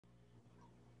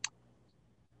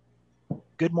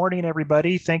Good morning,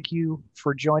 everybody. Thank you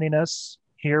for joining us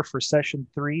here for session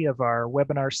 3 of our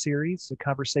webinar series, a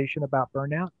conversation about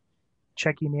burnout,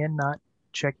 checking in, not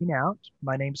checking out.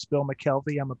 My name's Bill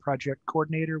McKelvey. I'm a project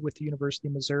coordinator with the University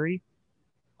of Missouri.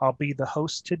 I'll be the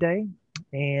host today,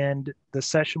 and the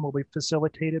session will be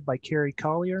facilitated by Carrie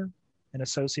Collier, an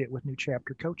associate with New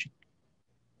Chapter Coaching.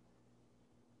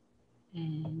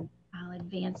 And I'll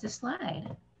advance the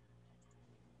slide.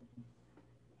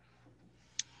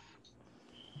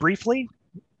 Briefly,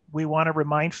 we want to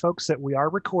remind folks that we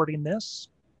are recording this.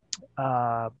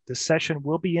 The session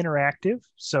will be interactive,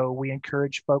 so we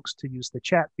encourage folks to use the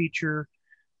chat feature,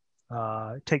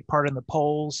 take part in the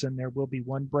polls, and there will be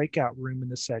one breakout room in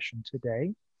the session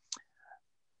today.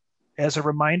 As a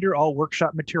reminder, all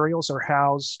workshop materials are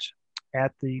housed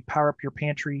at the Power Up Your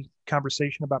Pantry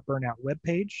Conversation About Burnout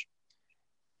webpage.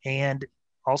 And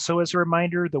also as a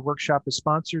reminder, the workshop is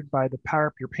sponsored by the Power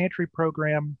Up Your Pantry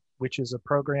program, which is a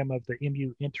program of the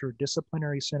MU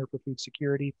Interdisciplinary Center for Food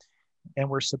Security, and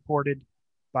we're supported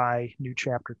by New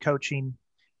Chapter Coaching.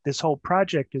 This whole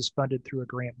project is funded through a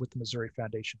grant with the Missouri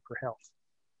Foundation for Health.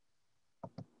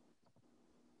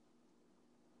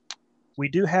 We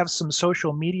do have some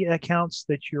social media accounts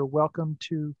that you're welcome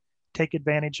to take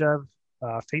advantage of.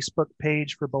 Facebook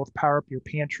page for both Power Up Your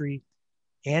Pantry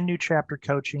and New Chapter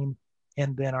Coaching,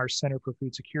 and then our Center for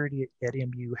Food Security at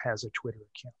MU has a Twitter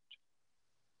account.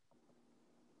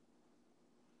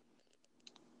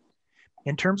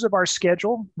 In terms of our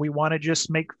schedule, we want to just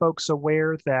make folks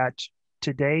aware that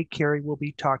today, Carrie will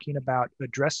be talking about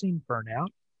addressing burnout.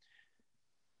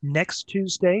 Next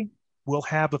Tuesday, we'll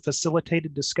have a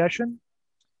facilitated discussion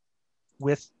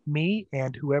with me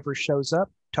and whoever shows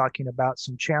up, talking about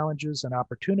some challenges and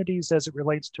opportunities as it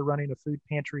relates to running a food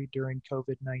pantry during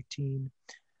COVID-19.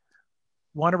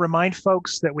 Want to remind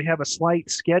folks that we have a slight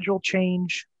schedule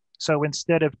change. So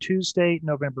instead of Tuesday,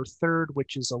 November 3rd,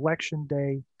 which is election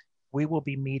day, we will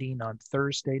be meeting on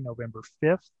Thursday, November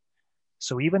 5th.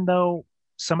 So even though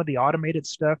some of the automated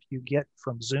stuff you get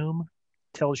from Zoom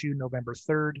tells you November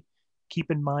 3rd, keep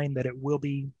in mind that it will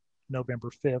be November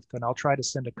 5th, and I'll try to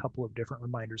send a couple of different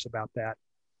reminders about that.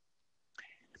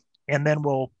 And then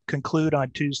we'll conclude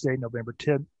on Tuesday, November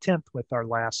 10th with our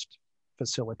last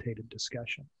facilitated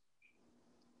discussion.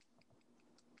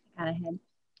 Got ahead.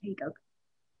 Here you go.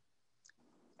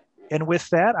 And with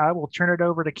that, I will turn it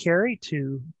over to Carrie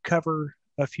to cover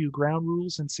a few ground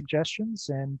rules and suggestions.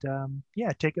 And yeah,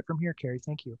 take it from here, Carrie.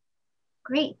 Thank you.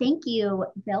 Great. Thank you,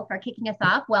 Bill, for kicking us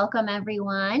off. Welcome,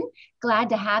 everyone. Glad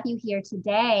to have you here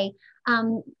today.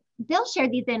 Bill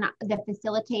shared these in the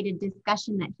facilitated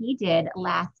discussion that he did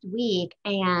last week,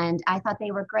 and I thought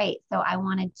they were great. So I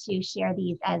wanted to share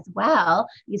these as well,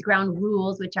 these ground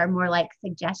rules, which are more like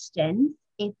suggestions.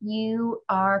 If you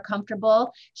are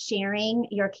comfortable sharing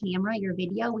your camera, your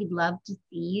video, we'd love to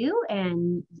see you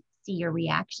and see your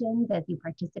reactions as you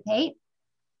participate.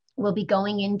 We'll be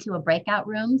going into a breakout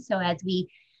room. So as we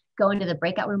go into the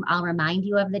breakout room, I'll remind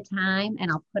you of the time and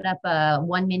I'll put up a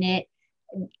 1 minute.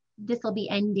 This will be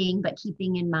ending, but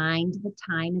keeping in mind the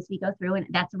time as we go through. And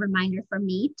that's a reminder for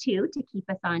me too, to keep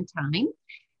us on time.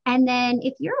 And then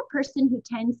if you're a person who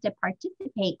tends to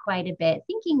participate quite a bit,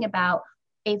 thinking about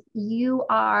if you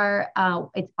are,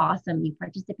 it's awesome, you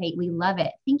participate, we love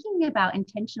it. Thinking about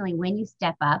intentionally when you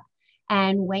step up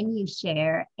and when you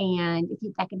share, and if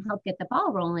you, that can help get the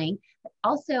ball rolling. But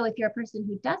also, if you're a person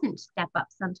who doesn't step up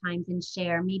sometimes and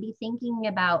share, maybe thinking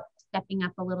about stepping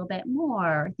up a little bit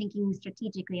more, thinking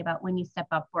strategically about when you step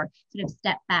up or sort of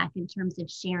step back in terms of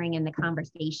sharing in the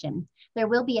conversation. There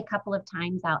will be a couple of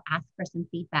times I'll ask for some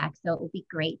feedback, so it will be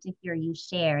great to hear you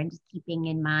share, and just keeping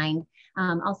in mind,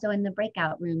 also in the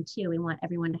breakout room too, we want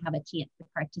everyone to have a chance to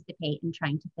participate in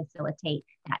trying to facilitate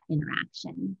that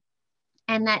interaction.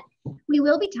 And that we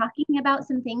will be talking about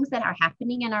some things that are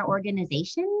happening in our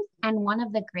organizations. And one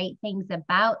of the great things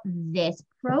about this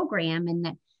program, and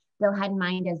that Bill had in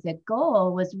mind as a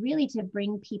goal, was really to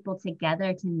bring people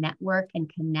together to network and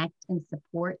connect and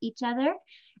support each other.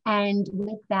 And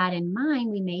with that in mind,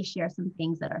 we may share some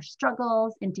things that are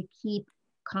struggles, and to keep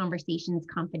conversations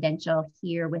confidential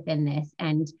here within this,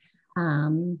 and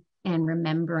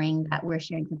remembering that we're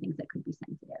sharing some things that could be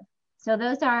sensitive. So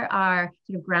those are our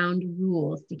sort of ground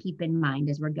rules to keep in mind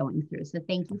as we're going through. So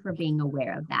thank you for being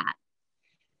aware of that.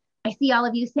 I see all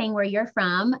of you saying where you're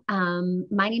from.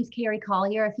 My name's Carrie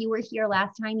Collier. If you were here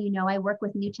last time, you know I work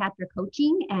with New Chapter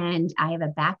Coaching, and I have a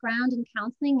background in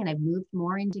counseling, and I've moved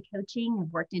more into coaching.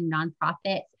 I've worked in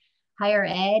nonprofits, higher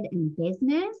ed, and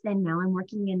business, and now I'm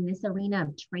working in this arena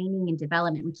of training and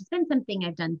development, which has been something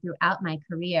I've done throughout my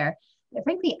career.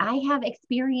 frankly, I have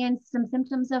experienced some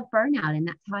symptoms of burnout, and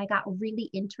that's how I got really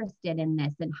interested in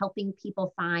this and helping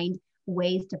people find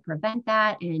ways to prevent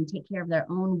that and take care of their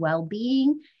own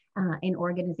well-being in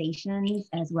organizations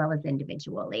as well as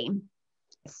individually.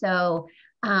 So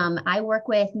I work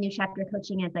with New Chapter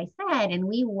Coaching, as I said, and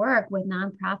we work with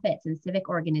nonprofits and civic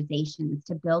organizations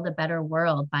to build a better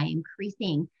world by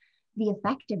increasing the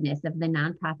effectiveness of the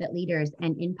nonprofit leaders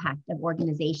and impact of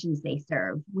organizations they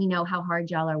serve. We know how hard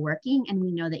y'all are working, and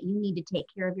we know that you need to take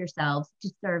care of yourselves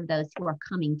to serve those who are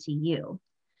coming to you.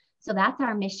 So that's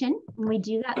our mission. We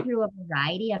do that through a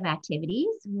variety of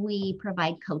activities. We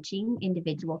provide coaching,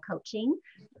 individual coaching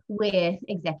with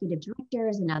executive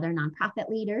directors and other nonprofit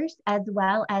leaders, as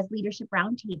well as leadership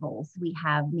roundtables. We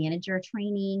have manager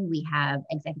training, we have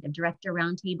executive director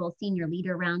roundtables, senior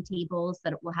leader roundtables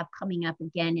that we'll have coming up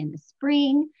again in the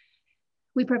spring.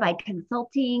 We provide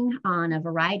consulting on a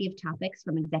variety of topics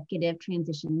from executive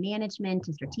transition management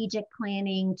to strategic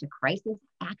planning to crisis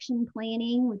action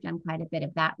planning. We've done quite a bit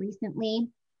of that recently.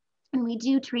 And we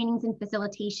do trainings and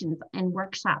facilitations and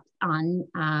workshops on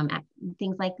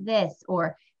things like this,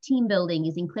 or team building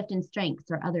using Clifton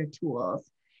Strengths or other tools.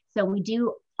 So we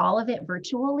do all of it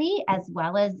virtually as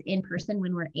well as in person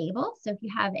when we're able. So if you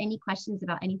have any questions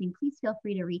about anything, please feel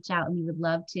free to reach out and we would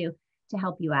love to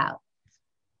help you out.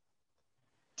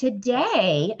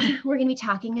 Today, we're going to be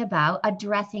talking about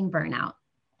addressing burnout.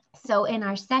 So in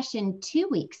our session 2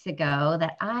 weeks ago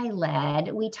that I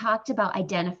led, we talked about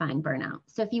identifying burnout.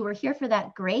 So if you were here for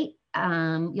that, great.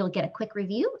 You'll get a quick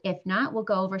review. If not, we'll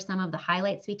go over some of the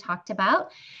highlights we talked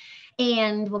about.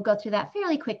 And we'll go through that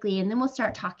fairly quickly, and then we'll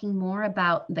start talking more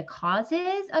about the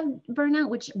causes of burnout,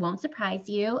 which won't surprise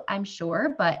you, I'm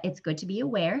sure, but it's good to be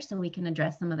aware so we can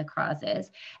address some of the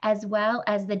causes, as well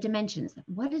as the dimensions.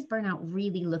 What does burnout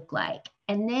really look like?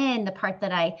 And then the part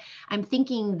that I'm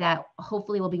thinking that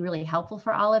hopefully will be really helpful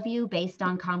for all of you based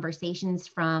on conversations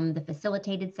from the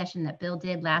facilitated session that Bill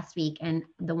did last week and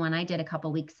the one I did a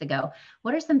couple weeks ago.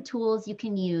 What are some tools you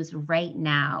can use right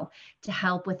now to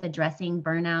help with addressing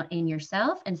burnout in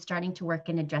yourself and starting to work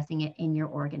in addressing it in your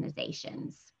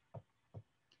organizations?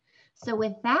 So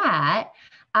with that,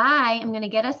 I am going to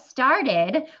get us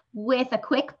started with a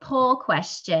quick poll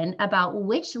question about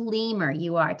which lemur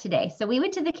you are today. So we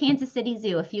went to the Kansas City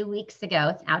Zoo a few weeks ago.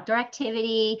 It's an outdoor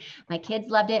activity. My kids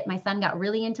loved it. My son got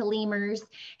really into lemurs.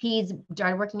 He's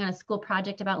started working on a school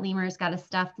project about lemurs, got a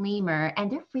stuffed lemur,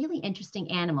 and they're really interesting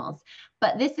animals.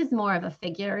 But this is more of a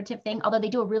figurative thing, although they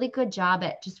do a really good job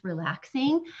at just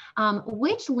relaxing.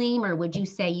 Which lemur would you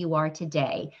say you are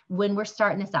today when we're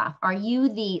starting this off? Are you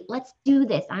the, let's do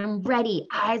this, I'm ready,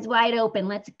 eyes wide open,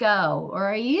 let's go? Or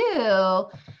are you,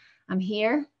 I'm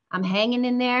here, I'm hanging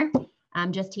in there,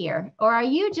 I'm just here? Or are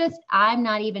you just, I'm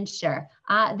not even sure?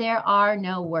 There are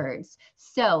no words.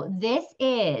 So this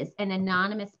is an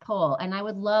anonymous poll, and I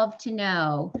would love to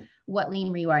know what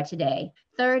lemur you are today.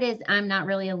 Third is, I'm not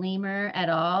really a lemur at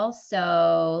all,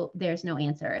 so there's no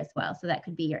answer as well. So that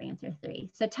could be your answer 3.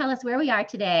 So tell us where we are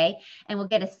today, and we'll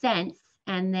get a sense,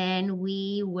 and then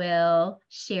we will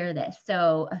share this.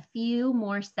 So a few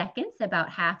more seconds, about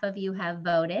half of you have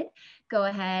voted. Go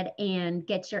ahead and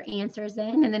get your answers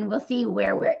in, and then we'll see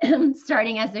where we're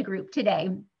starting as a group today.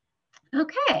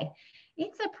 Okay,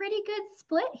 it's a pretty good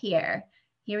split here.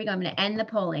 Here we go, I'm gonna end the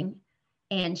polling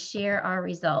and share our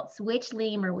results. Which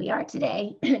lemur we are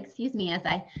today. Excuse me as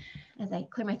I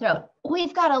clear my throat.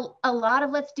 We've got a lot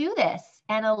of let's do this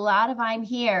and a lot of I'm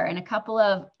here and a couple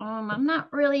of I'm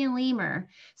not really a lemur.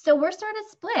 So we're sort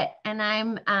of split, and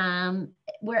I'm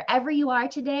wherever you are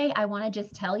today, I want to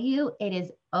just tell you it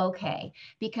is okay,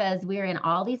 because we're in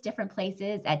all these different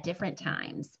places at different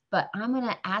times. But I'm going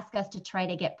to ask us to try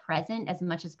to get present as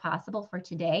much as possible for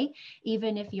today,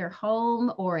 even if you're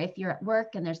home or if you're at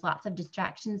work and there's lots of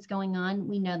distractions going on.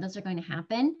 We know those are going to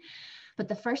happen. But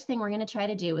the first thing we're going to try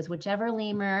to do is whichever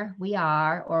lemur we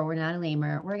are, or we're not a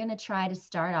lemur, we're going to try to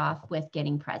start off with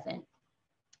getting present.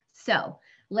 So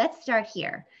let's start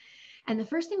here. And the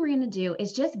first thing we're going to do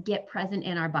is just get present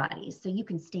in our bodies. So you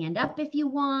can stand up if you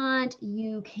want.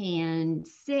 You can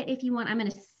sit if you want. I'm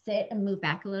going to sit and move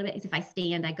back a little bit, because if I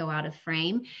stand, I go out of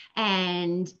frame.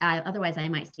 And otherwise, I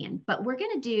might stand. But we're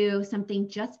going to do something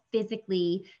just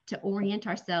physically to orient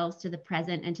ourselves to the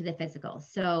present and to the physical.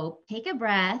 So take a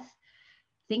breath.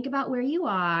 Think about where you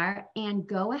are and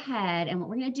go ahead. And what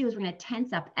we're going to do is we're going to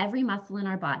tense up every muscle in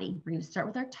our body. We're going to start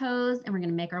with our toes, and we're going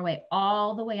to make our way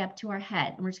all the way up to our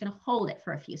head. And we're just going to hold it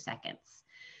for a few seconds.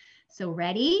 So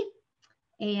ready?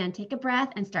 And take a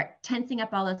breath and start tensing up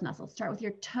all those muscles. Start with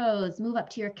your toes, move up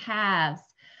to your calves.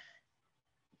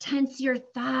 Tense your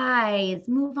thighs,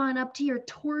 move on up to your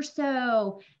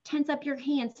torso, tense up your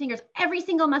hands, fingers, every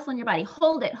single muscle in your body.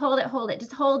 Hold it, hold it, hold it.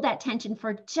 Just hold that tension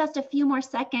for just a few more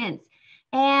seconds.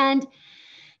 And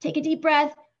take a deep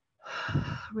breath,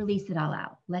 release it all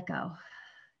out, let go.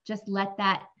 Just let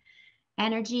that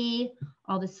energy,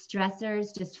 all the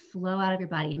stressors just flow out of your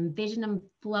body. Envision them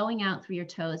flowing out through your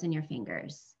toes and your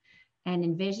fingers. And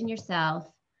envision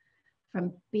yourself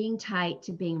from being tight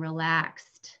to being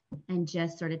relaxed and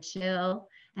just sort of chill,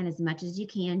 and as much as you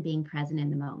can, being present in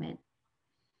the moment.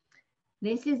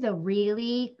 This is a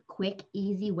really quick,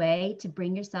 easy way to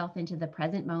bring yourself into the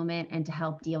present moment and to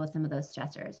help deal with some of those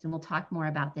stressors. And we'll talk more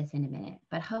about this in a minute,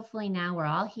 but hopefully now we're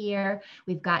all here,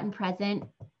 we've gotten present,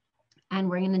 and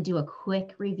we're going to do a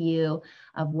quick review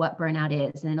of what burnout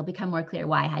is, and it'll become more clear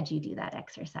why I had you do that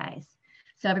exercise.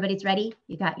 So everybody's ready?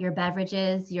 You got your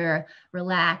beverages, you're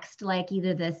relaxed like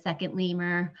either the second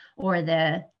lemur or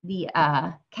the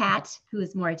cat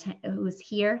who's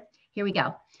here. Here we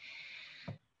go.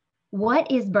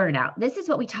 What is burnout? This is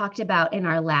what we talked about in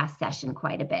our last session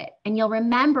quite a bit. And you'll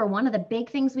remember one of the big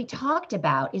things we talked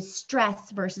about is stress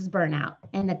versus burnout,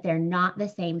 and that they're not the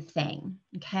same thing,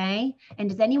 okay? And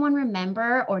does anyone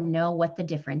remember or know what the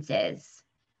difference is?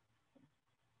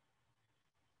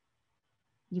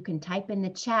 You can type in the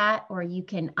chat or you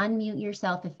can unmute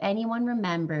yourself if anyone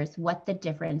remembers what the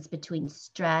difference between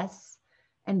stress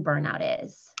and burnout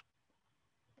is.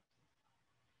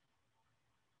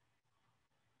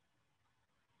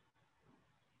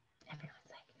 Everyone's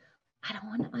like, I don't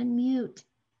want to unmute.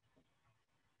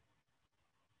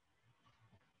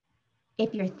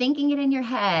 If you're thinking it in your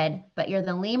head, but you're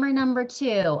the lemur number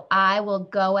 2, I will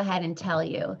go ahead and tell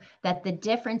you that the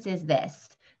difference is this.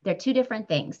 They're two different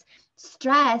things.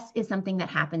 Stress is something that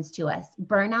happens to us.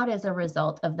 Burnout is a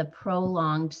result of the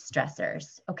prolonged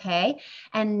stressors, okay?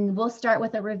 And we'll start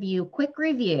with a quick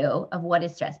review of what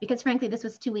is stress, because frankly, this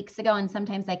was 2 weeks ago, and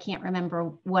sometimes I can't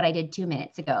remember what I did 2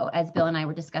 minutes ago. As Bill and I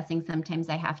were discussing, sometimes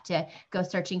I have to go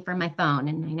searching for my phone,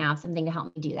 and I now have something to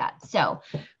help me do that. So,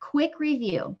 quick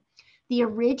review. The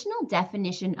original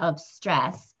definition of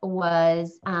stress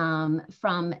was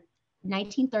from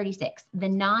 1936, the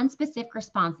non-specific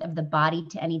response of the body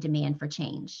to any demand for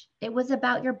change. It was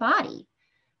about your body,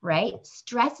 right?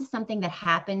 Stress is something that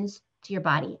happens to your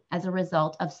body as a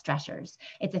result of stressors.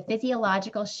 It's a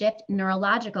physiological shift,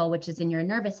 neurological, which is in your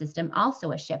nervous system,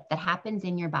 also a shift that happens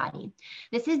in your body.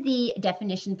 This is the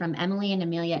definition from Emily and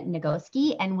Amelia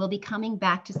Nagoski, and we'll be coming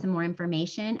back to some more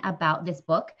information about this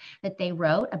book that they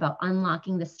wrote about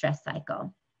unlocking the stress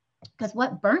cycle. Because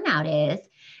what burnout is,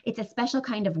 it's a special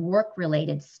kind of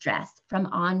work-related stress from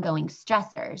ongoing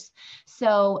stressors.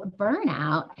 So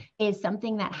burnout is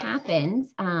something that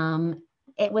happens.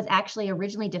 It was actually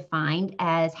originally defined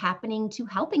as happening to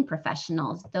helping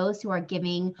professionals, those who are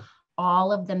giving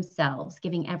all of themselves,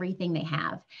 giving everything they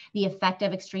have, the effect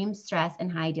of extreme stress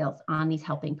and high ideals on these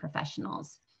helping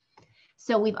professionals.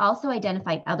 So we've also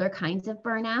identified other kinds of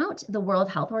burnout. The World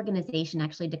Health Organization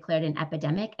actually declared an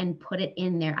epidemic and put it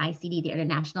in their ICD, the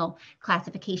International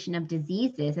Classification of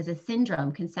Diseases, as a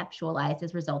syndrome conceptualized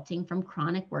as resulting from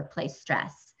chronic workplace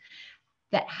stress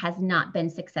that has not been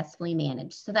successfully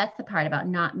managed. So that's the part about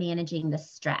not managing the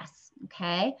stress,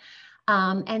 okay?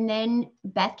 And then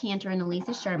Beth Cantor and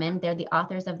Elisa Sherman, they're the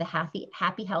authors of the Happy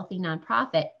Healthy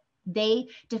Nonprofit. They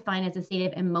define as a state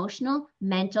of emotional,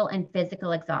 mental, and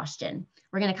physical exhaustion.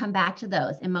 We're going to come back to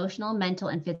those emotional, mental,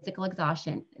 and physical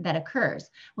exhaustion that occurs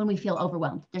when we feel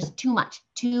overwhelmed. There's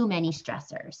too many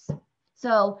stressors.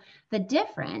 So the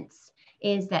difference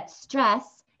is that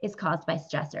stress is caused by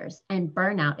stressors, and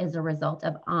burnout is a result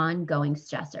of ongoing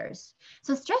stressors.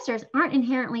 So stressors aren't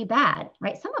inherently bad,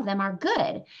 right? Some of them are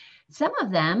good. Some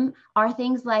of them are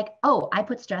things like, oh, I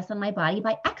put stress on my body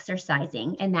by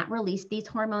exercising, and that released these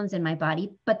hormones in my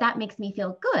body, but that makes me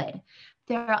feel good.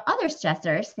 There are other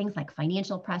stressors, things like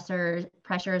financial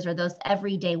pressures or those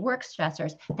everyday work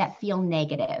stressors that feel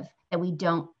negative,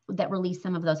 that release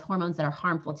some of those hormones that are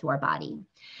harmful to our body.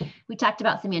 We talked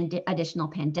about some additional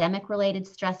pandemic-related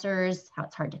stressors, how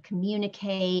it's hard to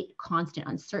communicate, constant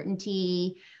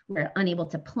uncertainty, we're unable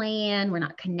to plan, we're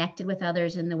not connected with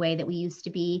others in the way that we used to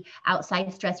be, outside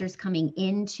stressors coming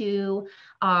into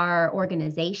our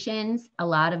organizations, a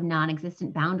lot of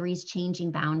non-existent boundaries,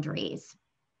 changing boundaries,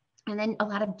 and then a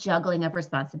lot of juggling of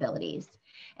responsibilities.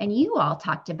 And you all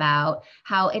talked about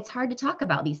how it's hard to talk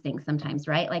about these things sometimes,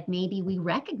 right? Like maybe we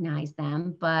recognize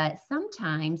them, but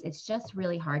sometimes it's just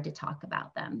really hard to talk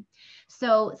about them.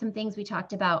 So some things we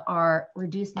talked about are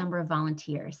reduced number of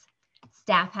volunteers,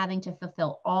 staff having to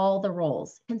fulfill all the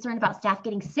roles, concern about staff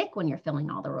getting sick when you're filling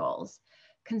all the roles,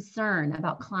 concern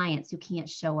about clients who can't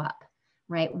show up,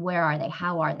 right? Where are they?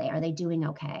 How are they? Are they doing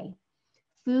okay?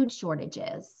 Food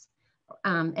shortages.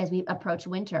 As we approach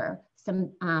winter,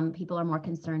 some people are more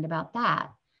concerned about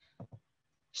that.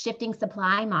 Shifting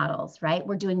supply models, right?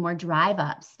 We're doing more drive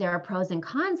ups. There are pros and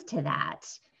cons to that.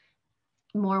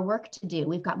 More work to do.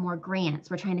 We've got more grants.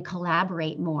 We're trying to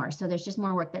collaborate more. So there's just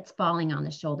more work that's falling on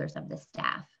the shoulders of the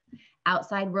staff.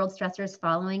 Outside world stressors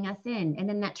following us in, and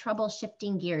then that trouble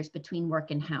shifting gears between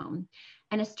work and home.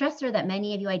 And a stressor that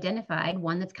many of you identified,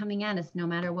 one that's coming at us no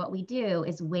matter what we do,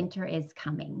 is winter is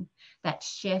coming. That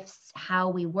shifts how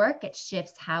we work. It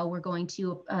shifts how we're going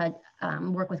to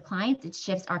work with clients. It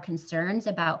shifts our concerns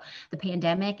about the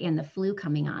pandemic and the flu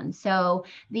coming on. So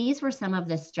these were some of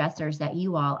the stressors that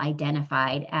you all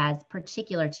identified as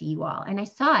particular to you all. And I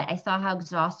saw it. I saw how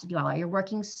exhausted you all are. You're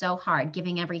working so hard,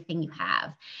 giving everything you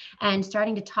have. And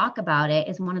starting to talk about it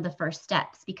is one of the first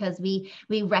steps, because we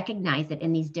recognize it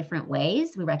in these different ways.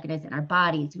 We recognize it in our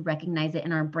bodies. We recognize it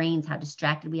in our brains, how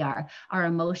distracted we are, our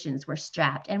emotions, we're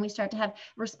strapped, and we start to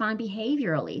respond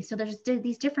behaviorally. So there's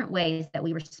these different ways that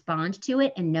we respond to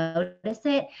it and notice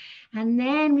it. And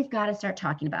then we've got to start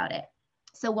talking about it.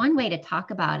 So one way to talk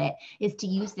about it is to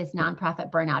use this nonprofit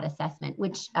burnout assessment,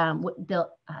 which Bill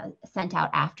sent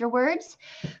out afterwards.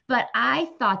 But I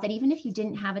thought that even if you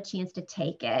didn't have a chance to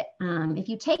take it, if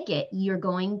you take it, you're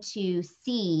going to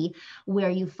see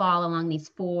where you fall along these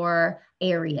 4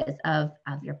 areas of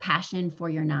your passion for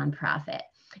your nonprofit.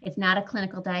 It's not a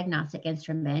clinical diagnostic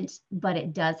instrument, but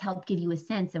it does help give you a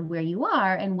sense of where you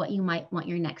are and what you might want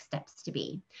your next steps to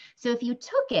be. So if you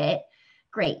took it,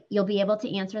 great, you'll be able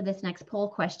to answer this next poll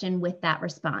question with that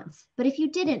response. But if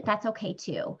you didn't, that's okay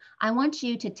too. I want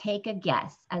you to take a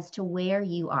guess as to where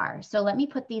you are. So let me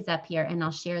put these up here and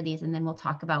I'll share these, and then we'll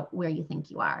talk about where you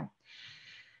think you are.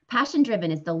 Passion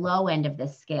driven is the low end of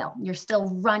this scale. You're still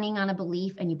running on a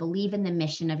belief and you believe in the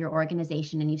mission of your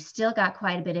organization, and you've still got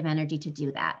quite a bit of energy to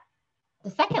do that.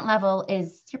 The second level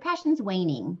is your passion's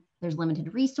waning. There's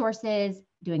limited resources.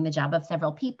 Doing the job of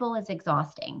several people is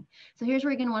exhausting. So here's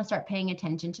where you're going to want to start paying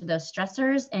attention to those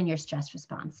stressors and your stress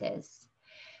responses.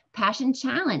 Passion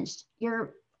challenged.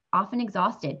 You're often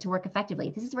exhausted to work effectively.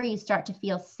 This is where you start to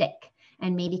feel sick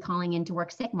and maybe calling in to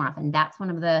work sick more often. That's one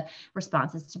of the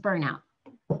responses to burnout.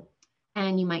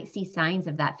 And you might see signs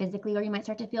of that physically, or you might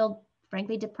start to feel,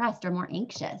 frankly, depressed or more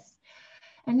anxious.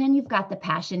 And then you've got the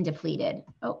passion depleted.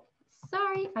 Oh,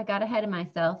 sorry, I got ahead of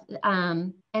myself.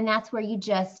 And that's where you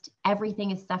just,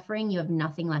 everything is suffering. You have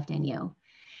nothing left in you.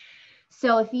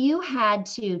 So if you had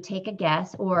to take a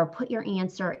guess or put your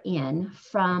answer in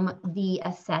from the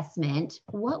assessment,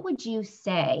 what would you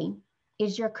say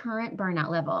is your current burnout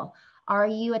level? Are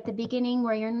you at the beginning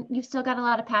where you've still got a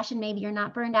lot of passion, maybe you're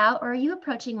not burned out, or are you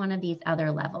approaching one of these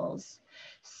other levels?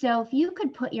 So if you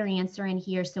could put your answer in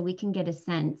here so we can get a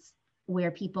sense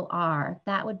where people are,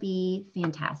 that would be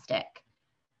fantastic.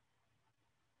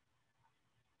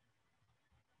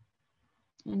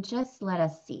 And just let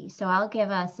us see. So I'll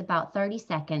give us about 30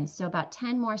 seconds, so about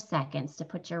 10 more seconds to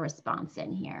put your response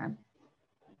in here.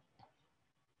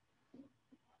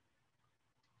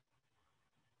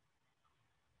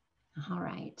 All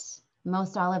right,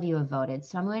 most all of you have voted.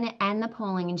 So I'm going to end the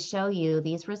polling and show you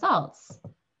these results.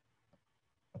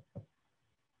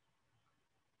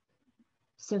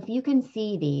 So if you can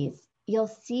see these, you'll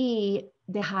see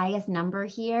the highest number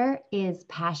here is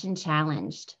passion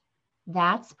challenged.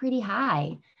 That's pretty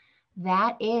high.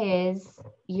 That is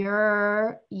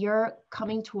you're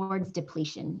coming towards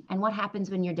depletion. And what happens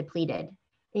when you're depleted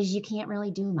is you can't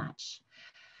really do much.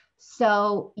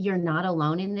 So you're not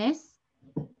alone in this.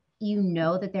 You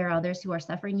know that there are others who are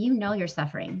suffering. You know you're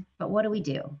suffering, but what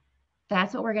do?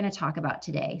 That's what we're going to talk about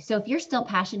today. So if you're still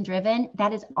passion driven,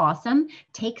 that is awesome.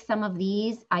 Take some of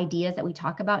these ideas that we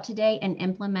talk about today and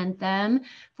implement them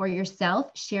for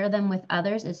yourself. Share them with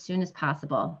others as soon as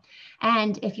possible.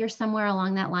 And if you're somewhere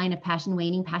along that line of passion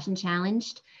waning, passion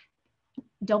challenged,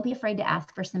 don't be afraid to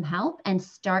ask for some help and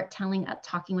start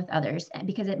talking with others,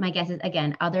 because my guess is,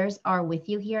 again, others are with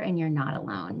you here and you're not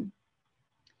alone.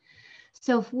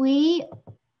 So if we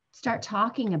start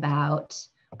talking about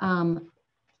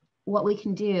what we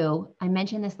can do, I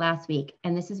mentioned this last week,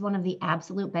 and this is one of the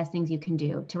absolute best things you can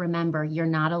do to remember you're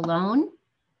not alone.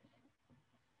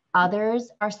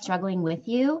 Others are struggling with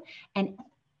you. And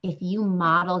if you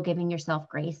model giving yourself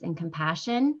grace and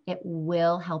compassion, it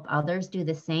will help others do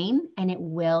the same, and it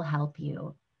will help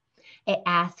you. It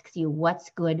asks you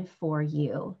what's good for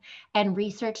you. And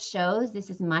research shows this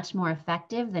is much more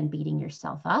effective than beating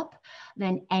yourself up,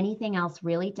 than anything else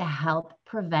really, to help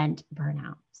prevent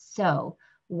burnout. So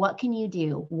what can you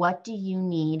do? What do you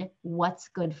need? What's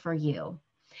good for you?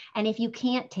 And if you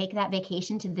can't take that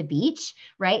vacation to the beach,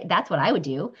 right, that's what I would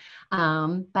do.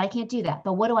 But I can't do that.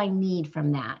 But what do I need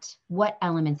from that? What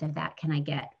elements of that can I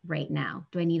get right now?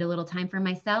 Do I need a little time for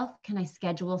myself? Can I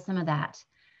schedule some of that?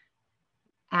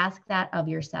 Ask that of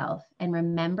yourself and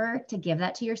remember to give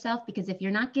that to yourself, because if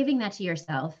you're not giving that to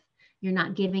yourself, you're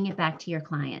not giving it back to your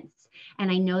clients.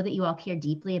 And I know that you all care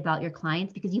deeply about your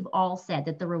clients because you've all said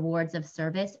that the rewards of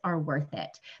service are worth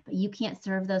it, but you can't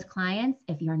serve those clients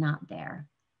if you're not there.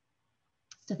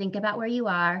 So think about where you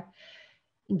are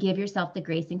and give yourself the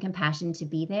grace and compassion to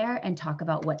be there and talk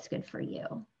about what's good for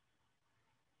you.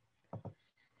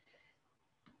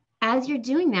 As you're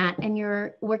doing that and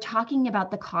we're talking about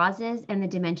the causes and the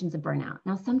dimensions of burnout.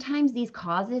 Now, sometimes these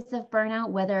causes of burnout,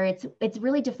 whether it's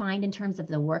really defined in terms of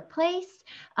the workplace,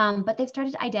 but they've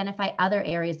started to identify other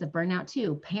areas of burnout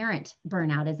too. Parent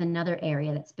burnout is another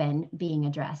area that's been being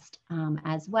addressed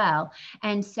as well.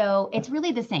 And so it's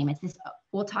really the same. It's this,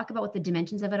 we'll talk about what the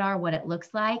dimensions of it are, what it looks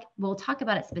like. We'll talk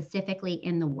about it specifically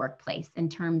in the workplace in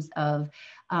terms of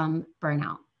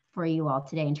burnout for you all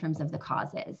today in terms of the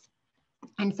causes.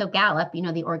 And so Gallup,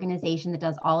 the organization that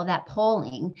does all of that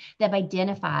polling, they've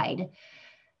identified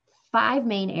 5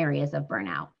 main areas of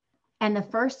burnout. And the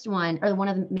first one, or one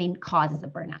of the main causes of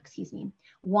burnout,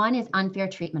 one is unfair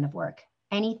treatment of work.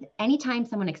 Anytime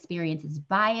someone experiences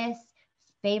bias,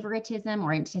 favoritism,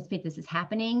 or anticipate this is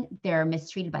happening, they're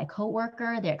mistreated by a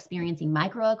coworker, they're experiencing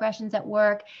microaggressions at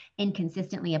work,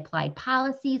 inconsistently applied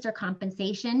policies or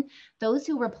compensation. Those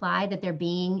who reply that they're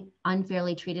being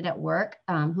unfairly treated at work,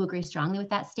 who agree strongly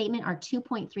with that statement, are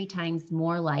 2.3 times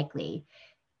more likely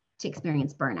to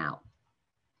experience burnout.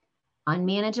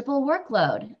 Unmanageable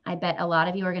workload. I bet a lot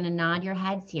of you are going to nod your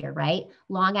heads here, right?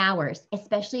 Long hours,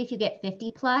 especially if you get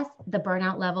 50 plus, the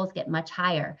burnout levels get much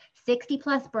higher. 60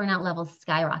 plus, burnout levels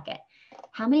skyrocket.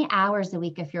 How many hours a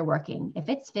week if you're working? If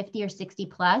it's 50 or 60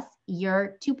 plus,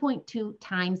 you're 2.2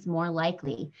 times more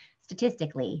likely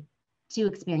statistically to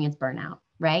experience burnout,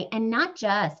 right? And not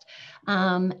just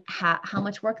how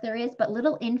much work there is, but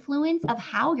little influence of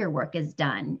how your work is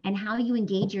done and how you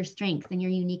engage your strengths and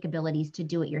your unique abilities to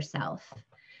do it yourself.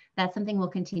 That's something we'll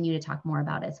continue to talk more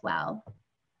about as well.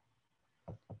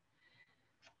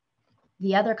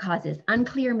 The other causes,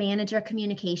 unclear manager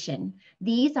communication.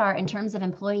 These are, in terms of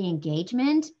employee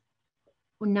engagement,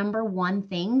 number one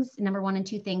and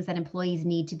two things that employees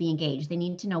need to be engaged. They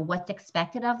need to know what's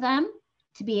expected of them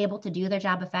to be able to do their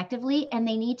job effectively, and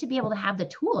they need to be able to have the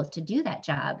tools to do that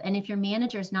job. And if your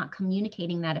manager is not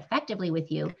communicating that effectively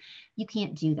with you, you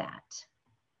can't do that.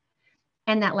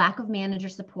 And that lack of manager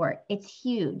support, it's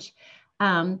huge.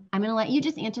 I'm going to let you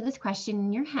just answer this question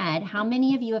in your head. How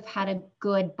many of you have had a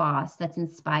good boss that's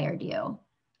inspired you?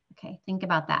 Okay, think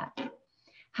about that.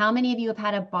 How many of you have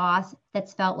had a boss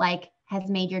that's felt like has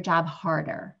made your job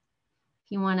harder?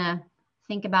 If you want to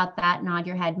think about that, nod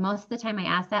your head. Most of the time I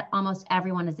ask that, almost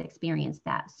everyone has experienced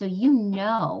that. So you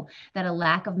know that a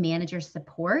lack of manager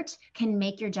support can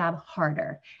make your job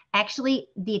harder. Actually,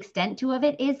 the extent to of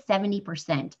it is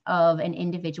 70% of an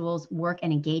individual's work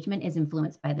and engagement is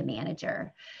influenced by the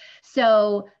manager.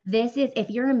 So this is, if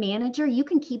you're a manager, you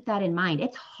can keep that in mind.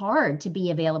 It's hard to be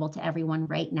available to everyone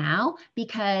right now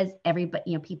because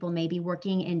everybody, people may be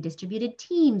working in distributed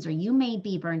teams, or you may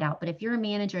be burned out. But if you're a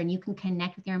manager and you can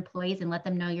connect with your employees and let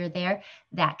them know you're there,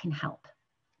 that can help.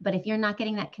 But if you're not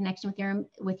getting that connection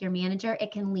with your manager,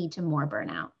 it can lead to more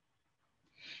burnout.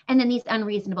 And then these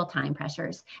unreasonable time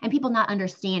pressures and people not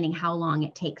understanding how long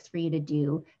it takes for you to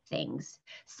do things.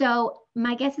 So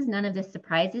my guess is none of this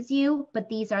surprises you, but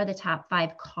these are the top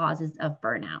 5 causes of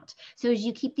burnout. So as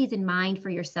you keep these in mind for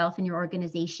yourself and your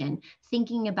organization,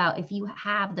 thinking about if you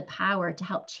have the power to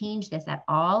help change this at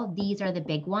all, these are the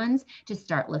big ones to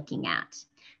start looking at.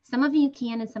 Some of you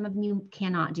can and some of you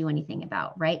cannot do anything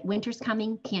about, right? Winter's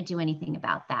coming, can't do anything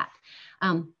about that.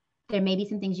 There may be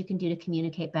some things you can do to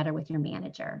communicate better with your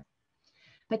manager.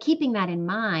 But keeping that in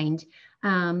mind,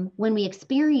 when we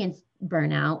experience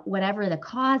burnout, whatever the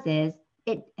cause is,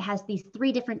 it has these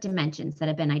 3 different dimensions that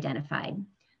have been identified.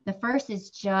 The first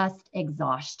is just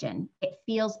exhaustion. It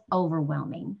feels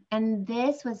overwhelming. And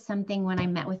this was something when I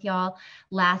met with y'all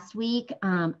last week,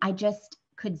 I just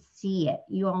could see it.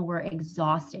 You all were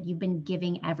exhausted. You've been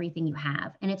giving everything you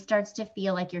have. And it starts to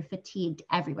feel like you're fatigued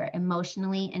everywhere,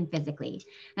 emotionally and physically.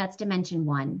 That's dimension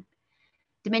 1.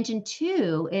 Dimension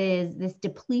 2 is this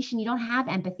depletion. You don't have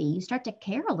empathy. You start to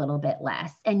care a little bit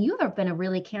less. And you have been a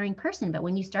really caring person, but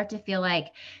when you start to feel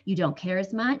like you don't care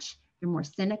as much, you're more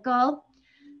cynical,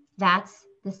 that's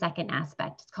the second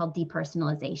aspect. It's called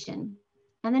depersonalization.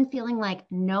 And then feeling like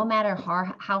no matter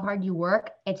how hard you work,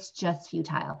 it's just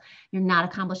futile. You're not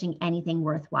accomplishing anything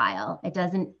worthwhile.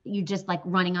 You're just like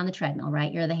running on the treadmill,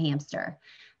 right? You're the hamster.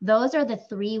 Those are the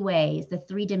three ways, the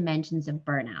three dimensions of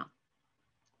burnout.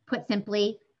 Put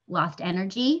simply, lost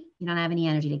energy. You don't have any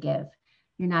energy to give.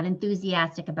 You're not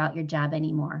enthusiastic about your job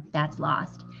anymore. That's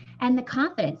lost. And the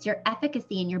confidence, your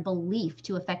efficacy, and your belief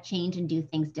to affect change and do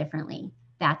things differently,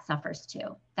 that suffers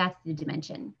too. That's the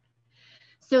dimension.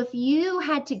 So if you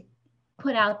had to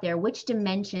put out there which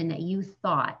dimension that you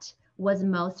thought was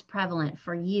most prevalent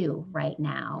for you right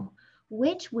now,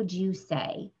 which would you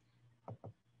say?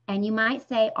 And you might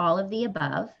say all of the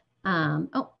above.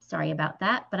 Oh, sorry about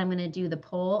that, but I'm going to do the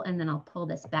poll and then I'll pull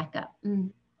this back up.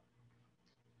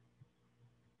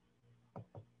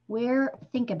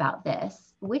 Think about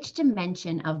this. Which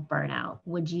dimension of burnout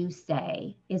would you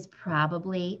say is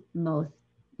probably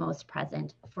most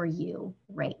present for you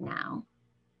right now?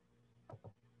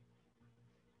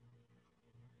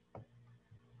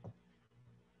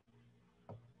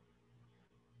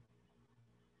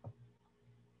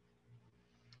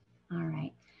 All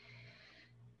right.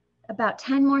 About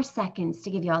 10 more seconds to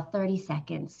give you all 30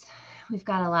 seconds. We've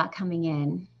got a lot coming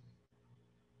in.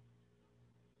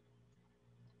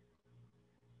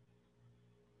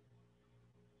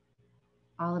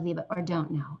 All of the above, or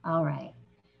don't know. All right.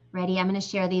 Ready? I'm going to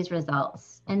share these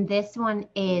results. And this one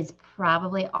is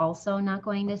probably also not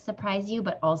going to surprise you,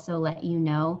 but also let you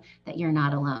know that you're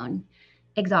not alone.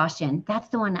 Exhaustion. That's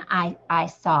the one I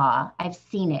saw. I've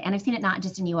seen it. And I've seen it not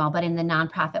just in you all, but in the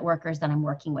nonprofit workers that I'm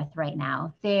working with right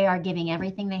now. They are giving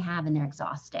everything they have and they're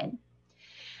exhausted.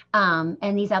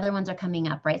 And these other ones are coming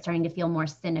up, right? Starting to feel more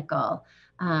cynical,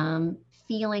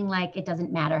 feeling like it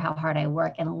doesn't matter how hard I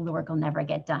work and the work will never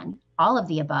get done. All of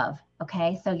the above.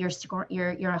 Okay. So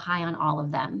you're high on all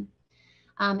of them.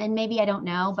 And maybe I don't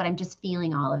know, but I'm just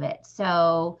feeling all of it.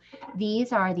 So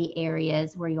these are the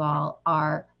areas where you all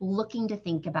are looking to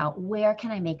think about, where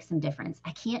can I make some difference?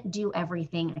 I can't do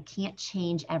everything. I can't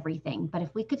change everything. But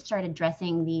if we could start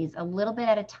addressing these a little bit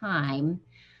at a time,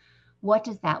 what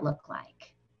does that look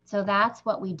like? So that's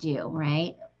what we do,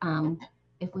 right?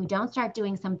 If we don't start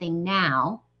doing something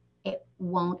now, it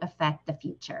won't affect the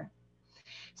future.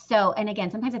 So, and again,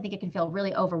 sometimes I think it can feel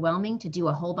really overwhelming to do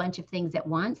a whole bunch of things at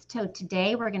once. So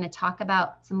today we're going to talk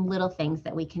about some little things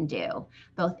that we can do,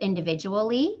 both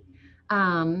individually,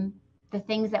 the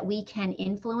things that we can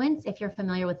influence. If you're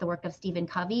familiar with the work of Stephen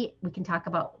Covey, we can talk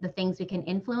about the things we can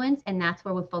influence, and that's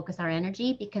where we focus our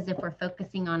energy. Because if we're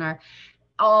focusing on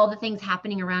all the things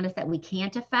happening around us that we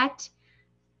can't affect,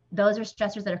 those are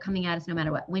stressors that are coming at us no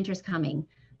matter what. Winter's coming.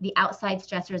 The outside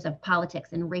stressors of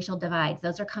politics and racial divides,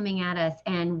 those are coming at us.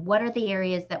 And what are the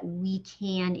areas that we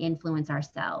can influence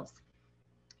ourselves?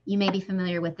 You may be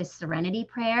familiar with this serenity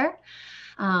prayer,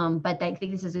 but I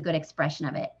think this is a good expression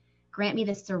of it. Grant me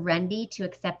the serenity to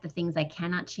accept the things I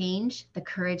cannot change, the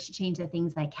courage to change the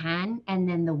things I can, and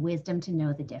then the wisdom to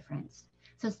know the difference.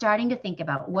 So starting to think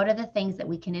about, what are the things that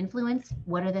we can influence?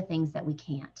 What are the things that we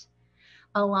can't?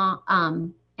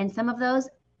 And some of those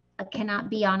cannot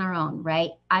be on our own,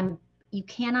 right? You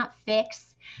cannot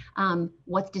fix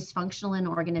what's dysfunctional in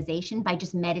an organization by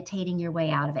just meditating your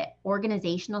way out of it.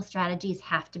 Organizational strategies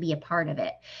have to be a part of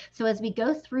it. So as we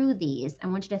go through these, I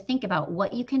want you to think about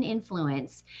what you can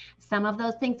influence. Some of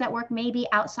those things that work may be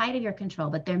outside of your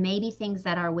control, but there may be things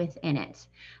that are within it.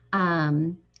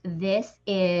 This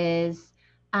is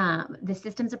the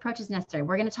systems approach is necessary.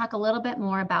 We're going to talk a little bit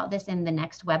more about this in the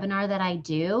next webinar that I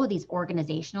do, these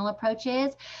organizational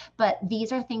approaches, but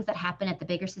these are things that happen at the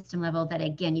bigger system level that,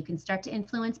 again, you can start to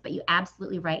influence, but you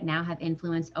absolutely right now have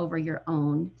influence over your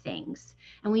own things.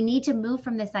 And we need to move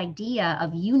from this idea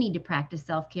of you need to practice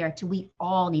self-care to we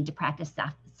all need to practice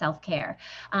self-care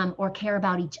or care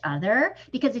about each other.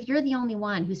 Because if you're the only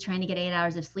one who's trying to get 8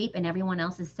 hours of sleep and everyone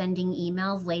else is sending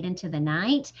emails late into the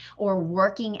night or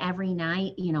working every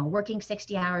night, working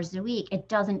 60 hours a week, it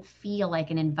doesn't feel like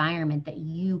an environment that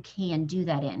you can do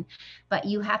that in. But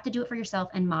you have to do it for yourself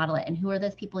and model it. And who are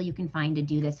those people you can find to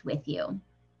do this with you?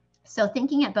 So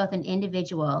thinking at both an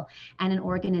individual and an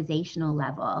organizational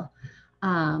level,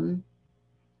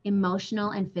 emotional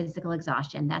and physical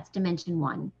exhaustion, that's dimension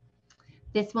one.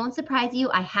 This won't surprise you.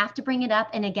 I have to bring it up.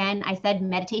 And again, I said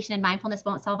meditation and mindfulness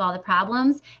won't solve all the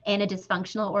problems in a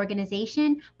dysfunctional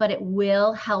organization, but it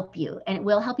will help you. And it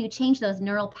will help you change those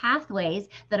neural pathways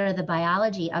that are the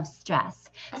biology of stress.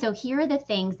 So here are the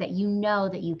things that you know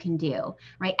that you can do,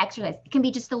 right? Exercise. It can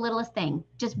be just the littlest thing,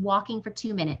 just walking for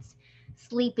 2 minutes,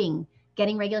 sleeping,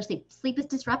 getting regular sleep. Sleep is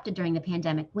disrupted during the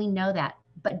pandemic. We know that,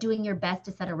 but doing your best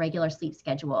to set a regular sleep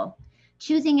schedule.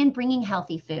 Choosing and bringing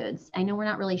healthy foods. I know we're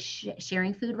not really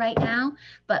sharing food right now,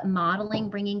 but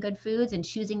modeling bringing good foods and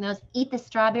choosing those. Eat the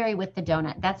strawberry with the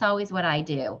donut. That's always what I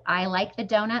do. I like the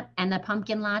donut and the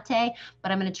pumpkin latte,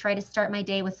 but I'm going to try to start my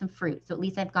day with some fruit. So at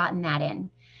least I've gotten that in.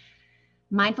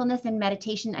 Mindfulness and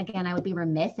meditation, again, I would be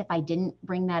remiss if I didn't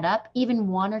bring that up. Even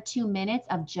 1 or 2 minutes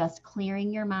of just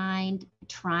clearing your mind,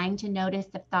 trying to notice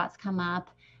if thoughts come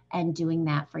up, and doing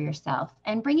that for yourself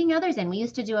and bringing others in. We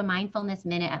used to do a mindfulness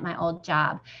minute at my old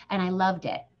job, and I loved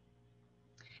it.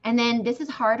 And then this is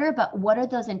harder, but what are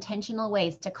those intentional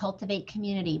ways to cultivate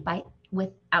community with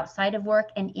outside of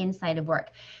work and inside of work?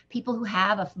 People who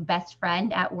have a best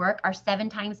friend at work are 7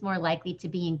 times more likely to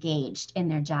be engaged in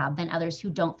their job than others who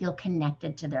don't feel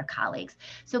connected to their colleagues.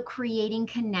 So creating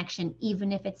connection,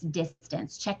 even if it's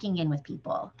distance, checking in with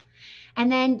people.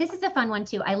 And then this is a fun one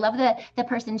too. I love the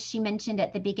person she mentioned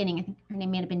at the beginning. I think her name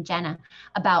may have been Jenna,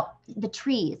 about the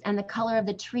trees and the color of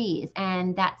the trees.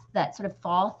 And that's that sort of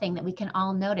fall thing that we can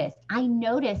all notice. I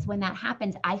notice when that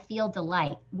happens, I feel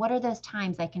delight. What are those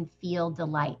times I can feel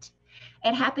delight?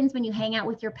 It happens when you hang out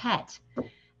with your pet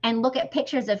and look at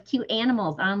pictures of cute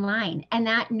animals online. And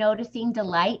that noticing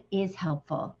delight is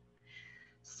helpful.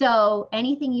 So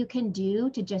anything you can do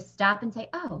to just stop and say,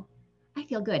 oh, I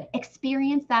feel good.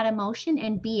 Experience that emotion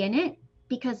and be in it,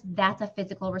 because that's a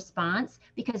physical response,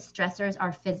 because stressors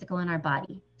are physical in our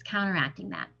body. It's counteracting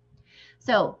that.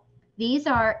 So these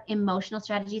are emotional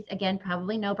strategies. Again,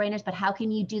 probably no-brainers, but how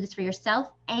can you do this for yourself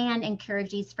and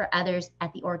encourage these for others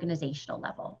at the organizational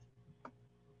level?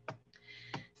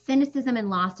 Cynicism and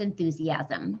lost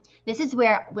enthusiasm. This is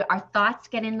where our thoughts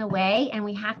get in the way, and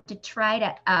we have to try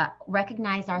to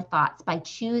recognize our thoughts by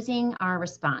choosing our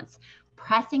response.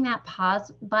 Pressing that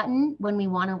pause button when we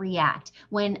want to react,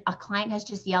 when a client has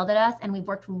just yelled at us and we've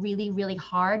worked really, really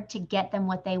hard to get them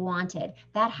what they wanted.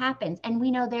 That happens, and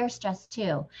we know they're stressed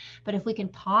too. But if we can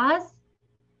pause,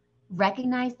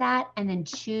 recognize that, and then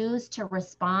choose to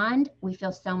respond, we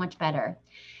feel so much better.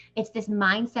 It's this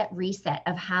mindset reset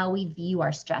of how we view our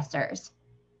stressors.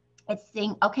 It's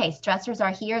saying, okay, stressors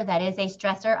are here. That is a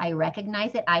stressor. I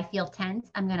recognize it. I feel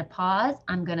tense. I'm going to pause.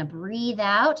 I'm going to breathe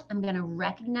out. I'm going to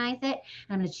recognize it. And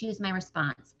I'm going to choose my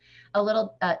response. A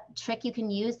little trick you can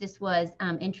use. This was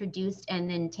introduced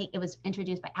it was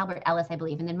introduced by Albert Ellis, I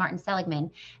believe. And then Martin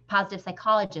Seligman, positive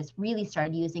psychologist, really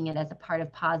started using it as a part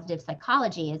of positive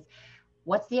psychology. Is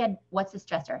what's the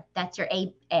stressor? That's your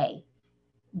A.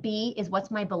 B is,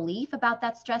 what's my belief about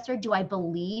that stressor? Do I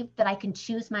believe that I can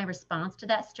choose my response to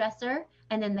that stressor?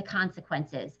 And then the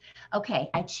consequences. Okay,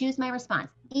 I choose my response.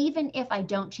 Even if I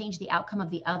don't change the outcome of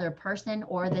the other person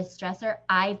or this stressor,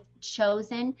 I've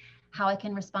chosen how I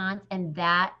can respond, and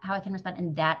that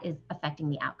is affecting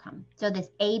the outcome. So this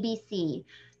ABC,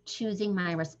 choosing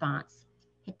my response.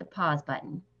 Hit the pause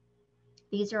button.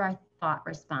 These are our thought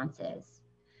responses.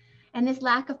 And this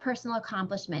lack of personal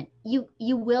accomplishment, you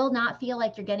will not feel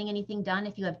like you're getting anything done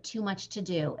if you have too much to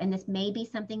do. And this may be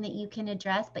something that you can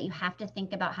address, but you have to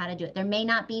think about how to do it. There may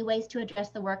not be ways to address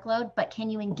the workload, but can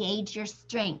you engage your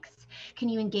strengths? Can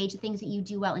you engage the things that you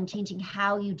do well in changing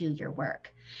how you do your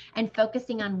work? And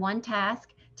focusing on one task,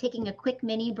 taking a quick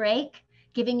mini break,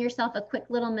 giving yourself a quick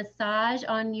little massage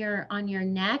on your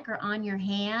neck or on your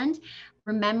hand,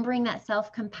 remembering that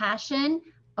self-compassion.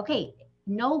 Okay,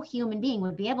 no human being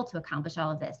would be able to accomplish all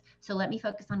of this. So let me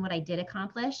focus on what I did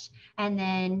accomplish, and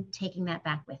then taking that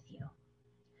back with you.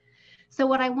 So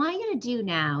what I want you to do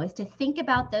now is to think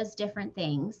about those different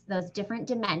things, those different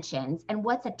dimensions, and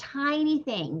what's a tiny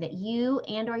thing that you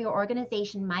and or your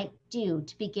organization might do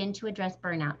to begin to address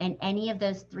burnout in any of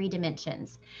those 3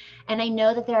 dimensions. And I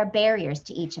know that there are barriers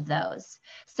to each of those.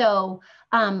 So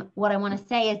what I want to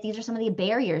say is these are some of the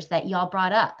barriers that y'all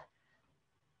brought up.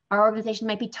 Our organization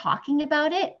might be talking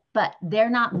about it, but they're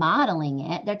not modeling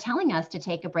it. They're telling us to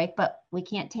take a break, but we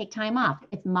can't take time off.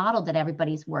 It's modeled that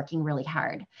everybody's working really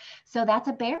hard. So that's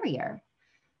a barrier.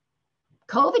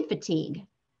 COVID fatigue,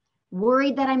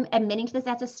 worried that I'm admitting to this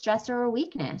as a stress or a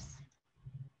weakness.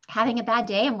 Having a bad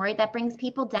day, I'm worried that brings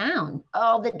people down.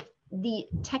 Oh, the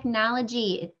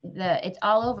technology, it's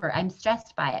all over. I'm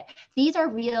stressed by it. These are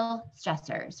real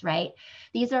stressors, right?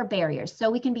 These are barriers. So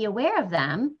we can be aware of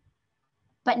them,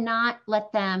 but not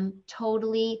let them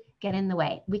totally get in the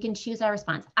way. We can choose our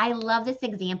response. I love this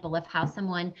example of how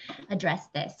someone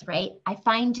addressed this, right? I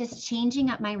find just changing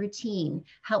up my routine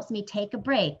helps me take a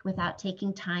break without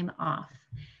taking time off.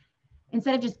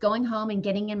 Instead of just going home and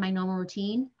getting in my normal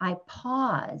routine, I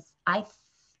pause. I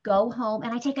go home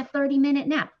and I take a 30-minute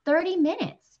nap, 30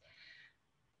 minutes.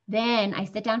 Then I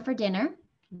sit down for dinner,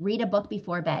 read a book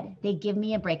before bed. They give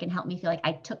me a break and help me feel like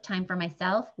I took time for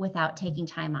myself without taking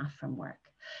time off from work.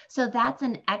 So that's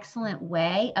an excellent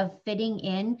way of fitting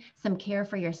in some care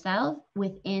for yourself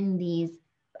within these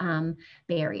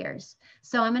barriers.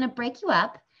 So I'm going to break you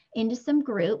up into some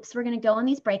groups. We're going to go in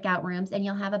these breakout rooms and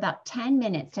you'll have about 10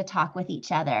 minutes to talk with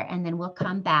each other. And then we'll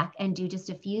come back and do just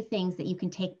a few things that you can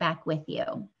take back with you.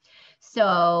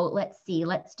 So let's see,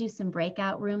 let's do some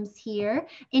breakout rooms here.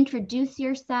 Introduce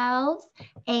yourselves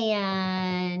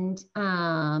and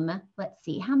let's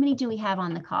see, how many do we have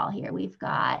on the call here? We've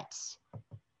got,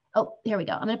 oh, here we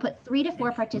go. I'm going to put 3 to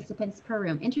 4 participants per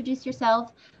room. Introduce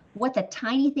yourself. What's a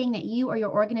tiny thing that you or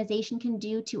your organization can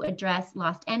do to address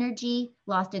lost energy,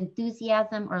 lost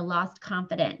enthusiasm, or lost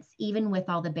confidence, even with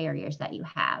all the barriers that you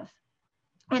have?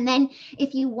 And then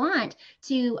if you want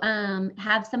to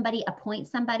have somebody appoint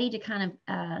somebody to kind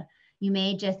of, you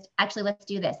may just, actually, let's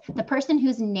do this. The person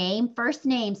whose first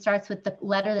name starts with the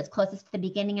letter that's closest to the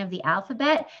beginning of the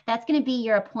alphabet, that's going to be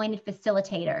your appointed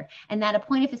facilitator. And that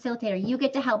appointed facilitator, you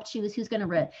get to help choose who's going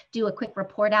to do a quick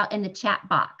report out in the chat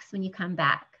box when you come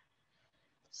back.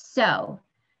 So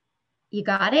you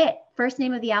got it? First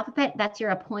name of the alphabet, that's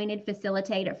your appointed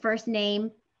facilitator. First name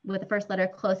with the first letter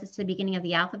closest to the beginning of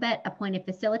the alphabet, appointed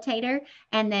facilitator.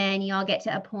 And then you all get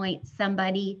to appoint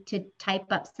somebody to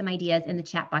type up some ideas in the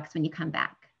chat box when you come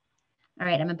back. All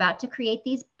right, I'm about to create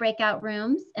these breakout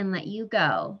rooms and let you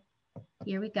go.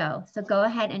 Here we go. So go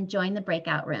ahead and join the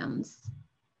breakout rooms.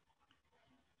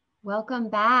 Welcome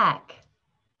back.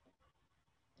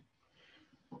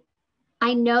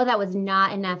 I know that was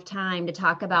not enough time to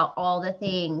talk about all the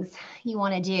things you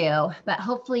want to do, but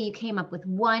hopefully you came up with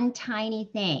one tiny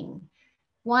thing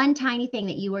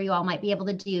that you or you all might be able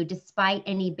to do despite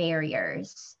any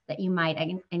barriers that you might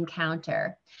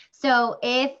encounter. So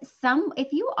if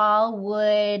you all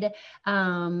would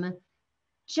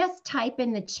just type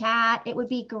in the chat, it would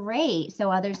be great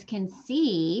so others can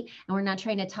see and we're not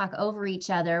trying to talk over each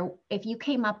other. If you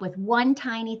came up with one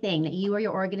tiny thing that you or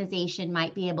your organization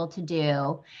might be able to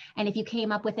do, and if you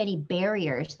came up with any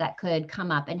barriers that could come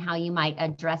up and how you might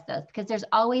address those, because there's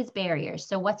always barriers.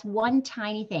 So what's one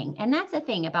tiny thing? And that's the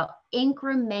thing about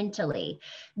incrementally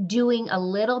doing a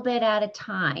little bit at a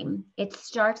time, it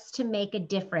starts to make a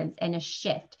difference and a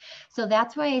shift. So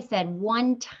that's why I said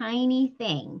one tiny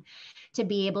thing to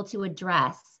be able to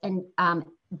address and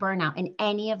burnout in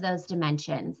any of those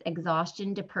dimensions,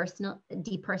 exhaustion,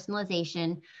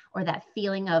 depersonalization, or that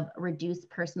feeling of reduced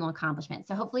personal accomplishment.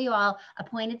 So hopefully you all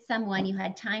appointed someone, you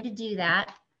had time to do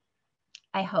that,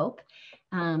 I hope.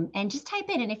 And just type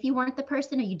in, and if you weren't the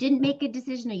person or you didn't make a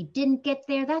decision or you didn't get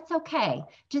there, that's okay.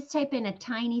 Just type in a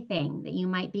tiny thing that you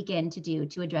might begin to do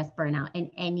to address burnout in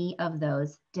any of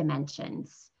those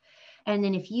dimensions. And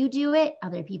then if you do it,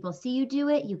 other people see you do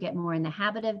it, you get more in the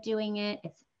habit of doing it.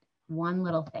 It's one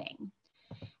little thing.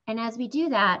 And as we do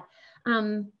that,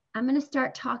 I'm going to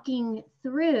start talking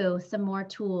through some more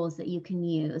tools that you can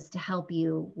use to help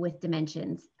you with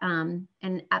dimensions.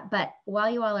 But while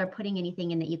you all are putting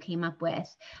anything in that you came up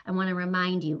with, I want to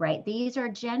remind you, right? These are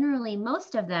generally,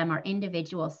 most of them are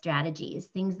individual strategies,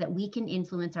 things that we can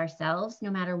influence ourselves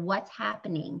no matter what's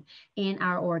happening in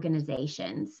our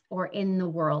organizations or in the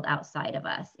world outside of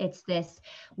us. It's this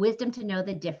wisdom to know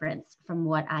the difference from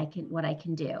what I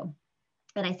can do.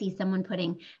 And I see someone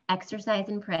putting exercise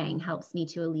and praying helps me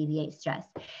to alleviate stress.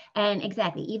 And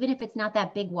exactly, even if it's not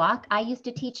that big walk, I used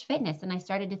to teach fitness and I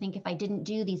started to think if I didn't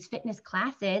do these fitness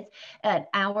classes, an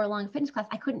hour-long fitness class,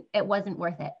 it wasn't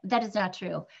worth it. That is not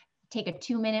true. Take a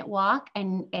 2-minute walk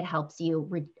and it helps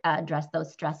you address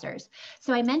those stressors.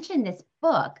 So I mentioned this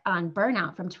book on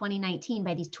burnout from 2019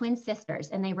 by these twin sisters,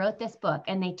 and they wrote this book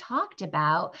and they talked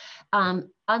about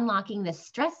unlocking the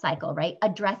stress cycle, right?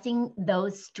 Addressing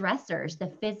those stressors, the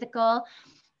physical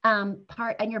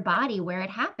part in your body where it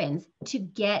happens to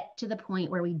get to the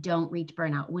point where we don't reach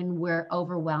burnout, when we're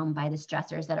overwhelmed by the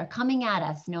stressors that are coming at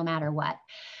us no matter what.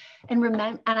 And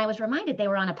I was reminded they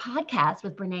were on a podcast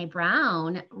with Brene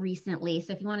Brown recently.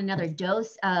 So if you want another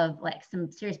dose of like some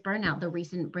serious burnout, the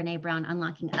recent Brene Brown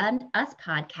Unlocking Us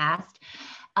podcast,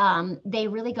 they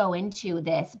really go into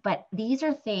this. But these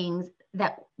are things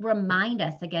that remind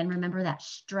us, again, remember that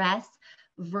stress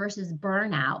versus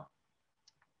burnout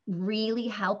really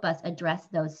help us address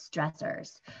those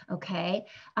stressors, okay?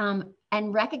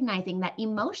 And recognizing that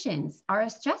emotions are a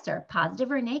stressor,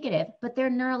 positive or negative, but they're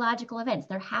neurological events.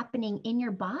 They're happening in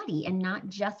your body and not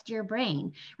just your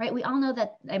brain, right? We all know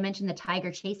that I mentioned the tiger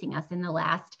chasing us in the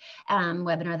last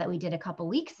webinar that we did a couple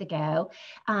weeks ago.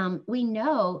 We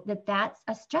know that that's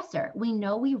a stressor. We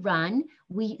know we run,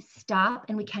 we stop,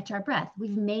 and we catch our breath.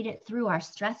 We've made it through our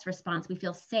stress response. We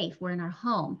feel safe. We're in our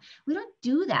home. We don't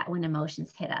do that when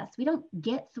emotions hit us. We don't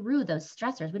get through those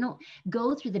stressors. We don't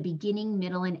go through the beginning,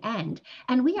 middle, and end.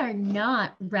 And we are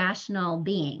not rational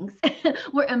beings.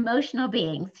 We're emotional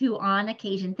beings who on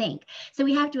occasion think. So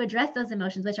we have to address those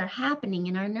emotions which are happening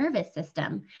in our nervous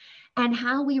system. And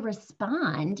how we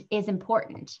respond is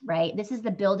important, right? This is the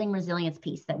building resilience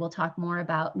piece that we'll talk more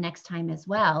about next time as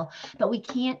well. But we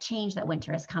can't change that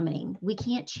winter is coming. We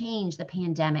can't change the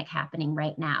pandemic happening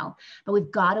right now, but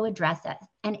we've got to address it.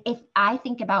 And if I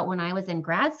think about when I was in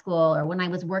grad school or when I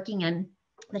was working in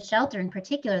the shelter in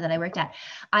particular that I worked at,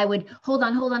 I would hold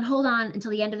on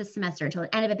until the end of the semester, until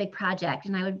the end of a big project.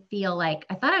 And I would feel like,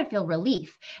 I thought I'd feel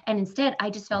relief. And instead I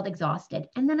just felt exhausted.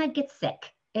 And then I'd get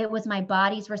sick. It was my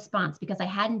body's response because I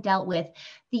hadn't dealt with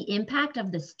the impact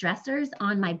of the stressors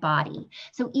on my body.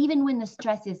 So even when the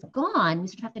stress is gone, we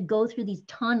sort of have to go through these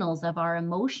tunnels of our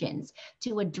emotions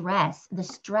to address the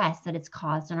stress that it's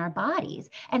caused on our bodies.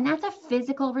 And that's a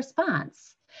physical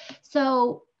response.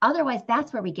 So otherwise,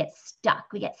 that's where we get stuck.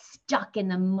 We get stuck in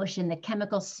the mush and the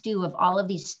chemical stew of all of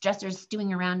these stressors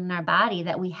stewing around in our body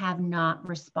that we have not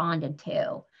responded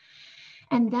to.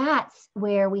 And that's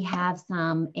where we have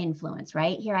some influence,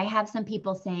 right? Here I have some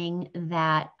people saying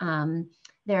that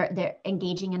they're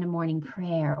engaging in a morning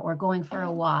prayer or going for a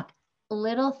walk.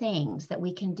 Little things that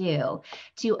we can do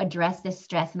to address this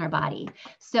stress in our body.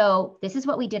 So this is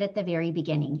what we did at the very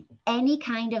beginning. Any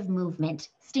kind of movement,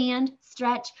 stand,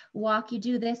 stretch, walk. You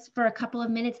do this for a couple of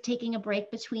minutes, taking a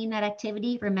break between that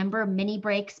activity. Remember, mini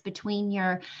breaks between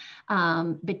your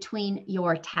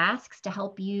tasks to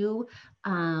help you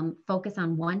focus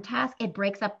on one task. It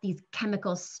breaks up these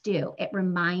chemical stew. It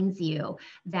reminds you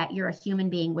that you're a human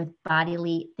being with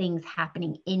bodily things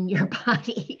happening in your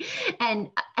body. And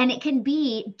it can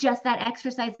be just that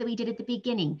exercise that we did at the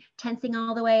beginning, tensing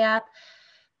all the way up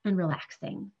and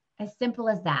relaxing. As simple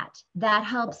as that. That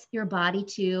helps your body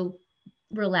to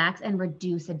relax and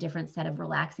reduce a different set of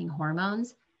relaxing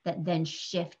hormones that then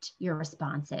shift your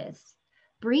responses.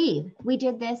 Breathe. We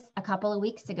did this a couple of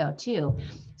weeks ago too.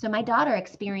 So my daughter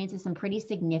experiences some pretty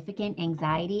significant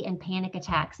anxiety and panic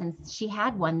attacks, and she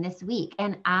had one this week.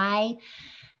 And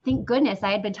thank goodness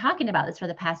I had been talking about this for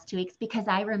the past 2 weeks because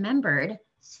I remembered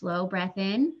slow breath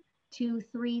in, 2,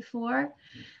 3, 4,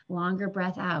 longer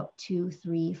breath out, 2,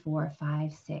 3, 4,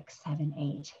 5, 6, 7,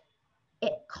 8.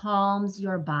 It calms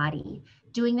your body.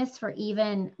 Doing this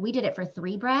we did it for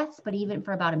 3 breaths, but even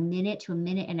for about a minute to a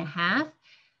minute and a half,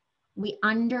 we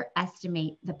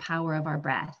underestimate the power of our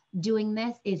breath. Doing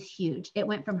this is huge. It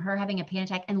went from her having a panic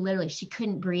attack and literally she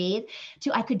couldn't breathe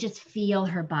to I could just feel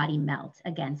her body melt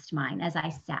against mine as I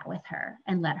sat with her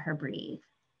and let her breathe.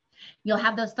 You'll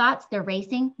have those thoughts. They're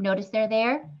racing. Notice they're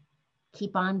there.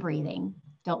 Keep on breathing.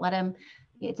 Don't let them.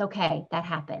 It's okay. That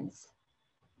happens.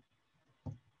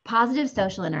 Positive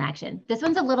social interaction. This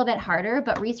one's a little bit harder,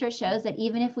 but research shows that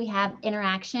even if we have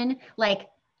interaction, like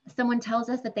someone tells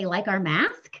us that they like our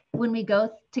mask when we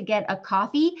go to get a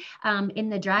coffee in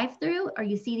the drive-through, or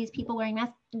you see these people wearing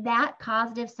masks, that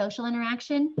positive social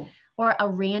interaction or a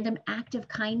random act of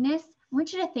kindness, I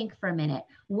want you to think for a minute.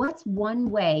 What's one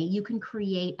way you can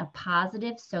create a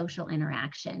positive social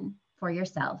interaction for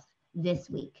yourself this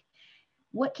week?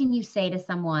 What can you say to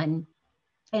someone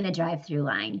in a drive-through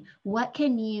line? What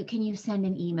can you send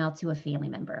an email to a family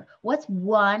member? What's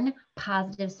one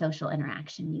positive social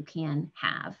interaction you can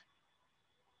have?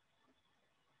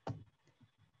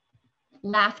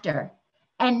 Laughter.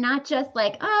 And not just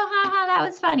like, oh, haha, that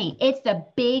was funny. It's the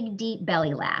big, deep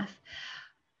belly laugh.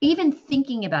 Even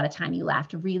thinking about a time you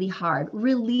laughed really hard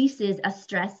releases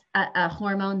a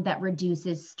hormone that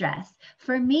reduces stress.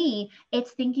 For me, it's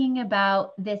thinking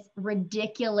about this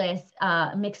ridiculous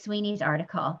McSweeney's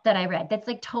article that I read that's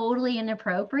like totally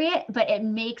inappropriate, but it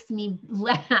makes me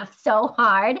laugh so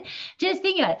hard. Just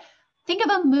think of it. Think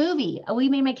of a movie. We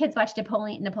made my kids watch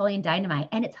Napoleon Dynamite,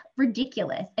 and it's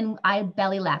ridiculous. And I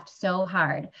belly laughed so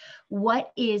hard.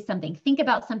 What is something? Think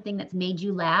about something that's made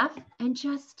you laugh and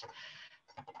just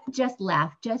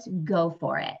laugh, just go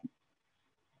for it.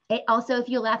 It also, if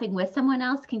you're laughing with someone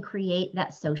else, can create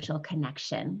that social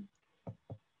connection.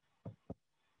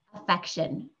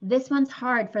 Affection. This one's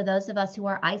hard for those of us who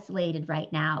are isolated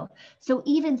right now. So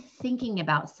even thinking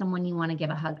about someone you want to give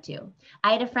a hug to.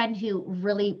 I had a friend who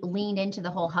really leaned into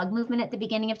the whole hug movement at the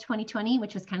beginning of 2020,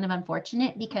 which was kind of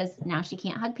unfortunate because now she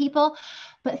can't hug people.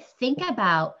 But think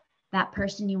about that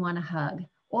person you want to hug.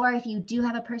 Or if you do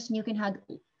have a person you can hug,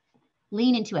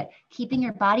 lean into it, keeping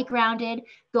your body grounded,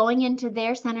 going into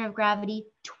their center of gravity.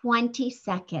 20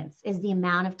 seconds is the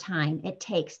amount of time it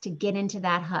takes to get into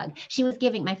that hug.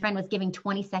 My friend was giving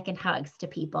 20-second hugs to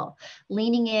people,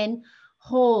 leaning in,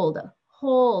 hold.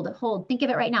 Think of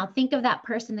it right now. Think of that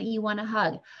person that you want to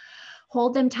hug.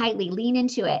 Hold them tightly, lean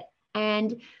into it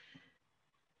and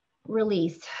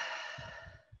release.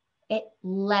 It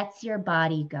lets your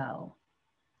body go.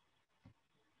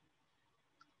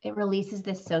 It releases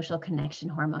this social connection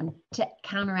hormone to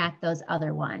counteract those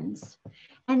other ones.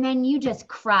 And then you just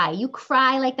cry. You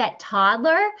cry like that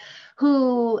toddler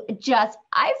who just,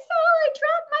 I fell, I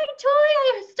dropped my toy,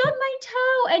 I stubbed my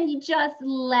toe, and you just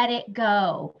let it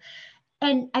go.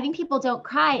 And I think people don't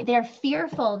cry. They're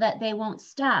fearful that they won't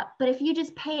stop. But if you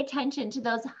just pay attention to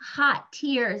those hot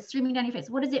tears streaming down your face,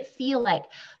 what does it feel like?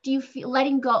 Do you feel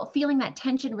letting go, feeling that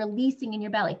tension releasing in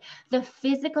your belly? The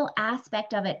physical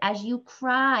aspect of it as you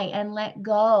cry and let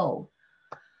go.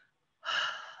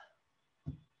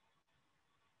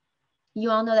 You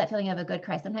all know that feeling of a good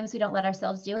cry. Sometimes we don't let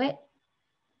ourselves do it.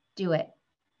 Do it.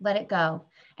 Let it go.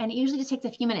 And it usually just takes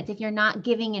a few minutes if you're not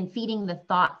giving and feeding the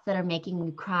thoughts that are making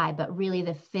you cry, but really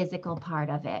the physical part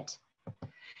of it.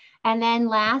 And then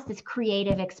last is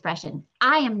creative expression.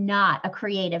 I am not a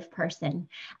creative person.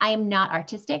 I am not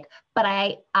artistic, but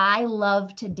I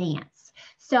love to dance.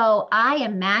 So I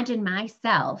imagine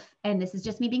myself, and this is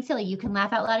just me being silly, you can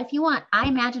laugh out loud if you want. I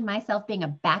imagine myself being a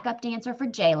backup dancer for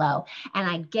J-Lo, and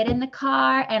I get in the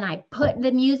car and I put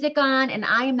the music on and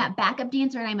I am that backup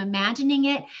dancer and I'm imagining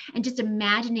it, and just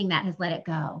imagining that has let it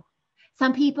go.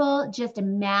 Some people just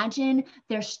imagine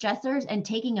their stressors and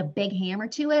taking a big hammer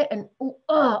to it and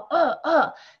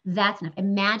that's enough.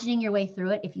 Imagining your way through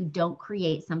it if you don't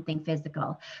create something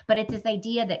physical. But it's this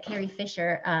idea that Carrie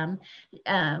Fisher,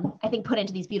 I think, put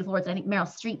into these beautiful words. I think Meryl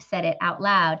Streep said it out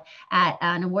loud at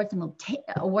an award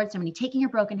ceremony, taking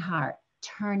your broken heart,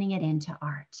 turning it into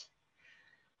art.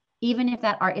 Even if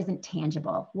that art isn't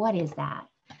tangible, what is that?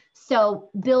 So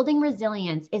building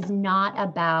resilience is not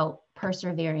about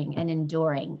persevering and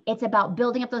enduring. It's about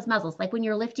building up those muscles. Like when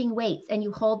you're lifting weights and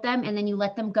you hold them and then you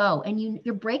let them go and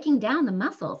you're breaking down the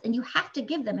muscles, and you have to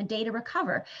give them a day to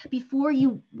recover before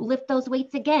you lift those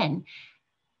weights again.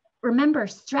 Remember,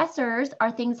 stressors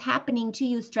are things happening to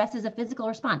you. Stress is a physical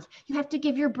response. You have to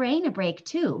give your brain a break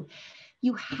too.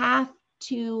 You have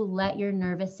to let your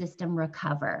nervous system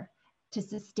recover to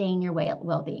sustain your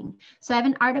well-being. So I have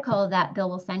an article that Bill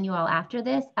will send you all after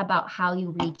this about how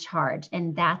you recharge,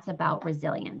 and that's about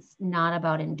resilience, not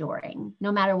about enduring,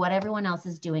 no matter what everyone else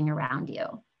is doing around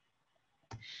you.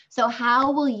 So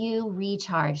how will you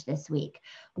recharge this week?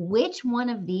 Which one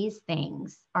of these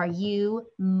things are you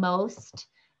most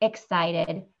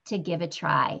excited to give a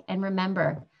try? And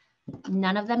remember,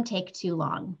 none of them take too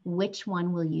long. Which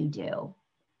one will you do?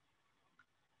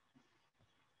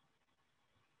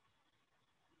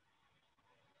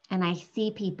 And I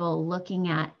see people looking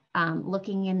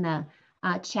in the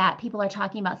chat. People are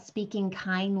talking about speaking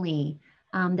kindly.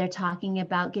 They're talking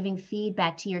about giving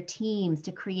feedback to your teams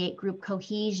to create group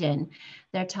cohesion.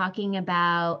 They're talking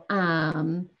about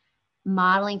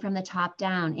modeling from the top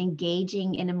down,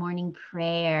 engaging in a morning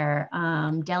prayer,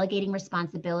 delegating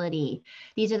responsibility.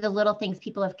 These are the little things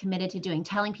people have committed to doing,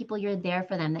 telling people you're there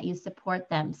for them, that you support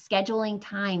them, scheduling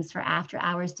times for after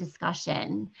hours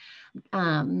discussion,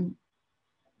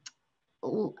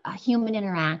 human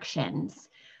interactions.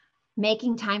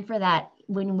 Making time for that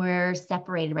when we're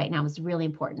separated right now is really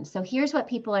important. So here's what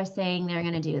people are saying they're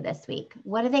going to do this week.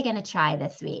 What are they going to try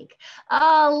this week?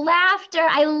 Oh, laughter.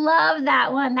 I love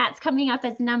that one. That's coming up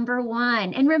as number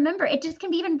one. And remember, it just can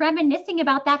be even reminiscing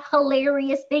about that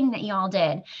hilarious thing that y'all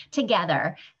did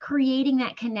together, creating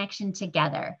that connection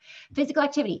together. Physical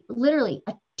activity, literally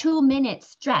a 2-minute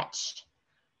stretch.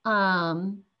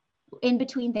 In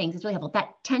between things is really helpful.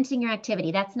 That tensing your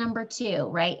activity, that's number 2,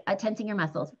 right? Tensing your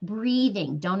muscles.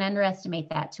 Breathing, don't underestimate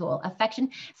that tool. Affection,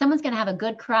 someone's going to have a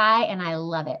good cry, and I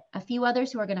love it. A few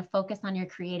others who are going to focus on your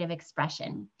creative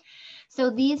expression. So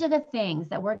these are the things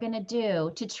that we're going to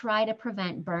do to try to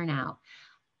prevent burnout.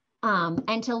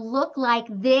 And to look like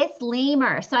this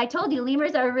lemur. So I told you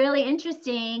lemurs are really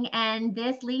interesting, and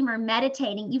this lemur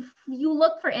meditating, you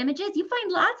look for images, you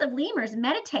find lots of lemurs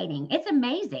meditating. It's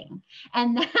amazing.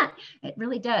 And that, it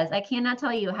really does. I cannot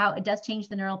tell you how it does change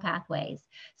the neural pathways.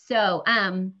 So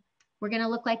we're going to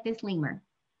look like this lemur.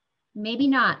 Maybe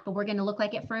not, but we're going to look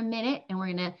like it for a minute, and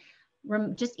we're going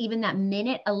to just even that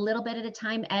minute, a little bit at a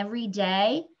time every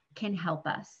day can help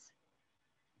us.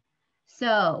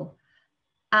 So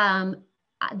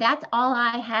that's all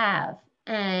I have.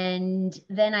 And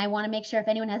then I want to make sure if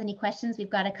anyone has any questions, we've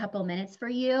got a couple minutes for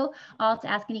you all to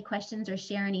ask any questions or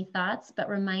share any thoughts, but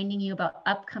reminding you about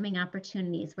upcoming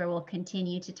opportunities where we'll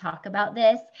continue to talk about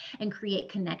this and create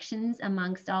connections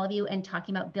amongst all of you, and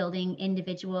talking about building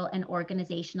individual and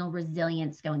organizational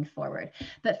resilience going forward.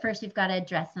 But first, we've got to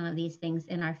address some of these things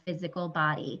in our physical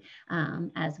body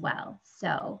as well.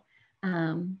 So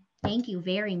Thank you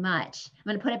very much. I'm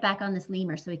going to put it back on this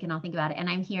lemur so we can all think about it. And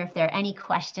I'm here if there are any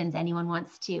questions anyone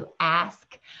wants to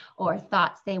ask or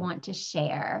thoughts they want to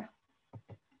share.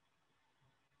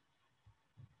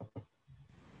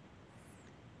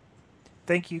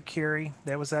 Thank you, Carrie.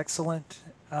 That was excellent.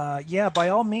 Yeah, by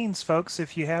all means, folks,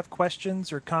 if you have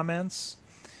questions or comments,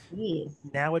 Yes.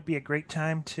 now would be a great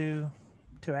time to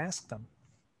ask them.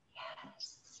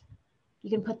 Yes. You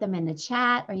can put them in the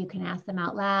chat or you can ask them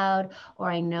out loud, or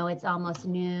I know it's almost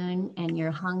noon and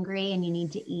you're hungry and you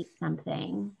need to eat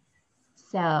something.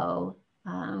 So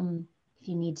if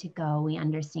you need to go, we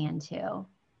understand too.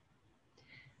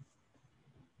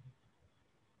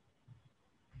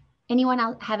 Anyone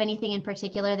else have anything in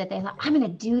particular that they thought, I'm going to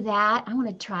do that, I want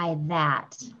to try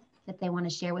that they want to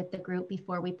share with the group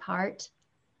before we part?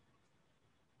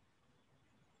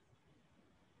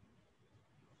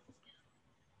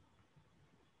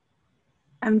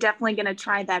 I'm definitely going to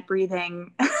try that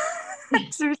breathing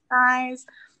exercise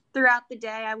throughout the day.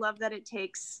 I love that it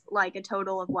takes like a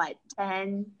total of what,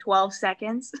 10, 12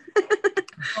 seconds.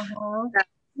 Yeah.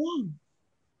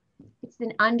 It's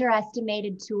an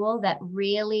underestimated tool that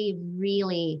really,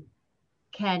 really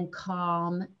can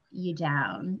calm you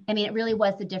down. I mean, it really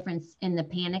was the difference in the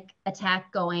panic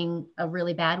attack going a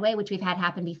really bad way, which we've had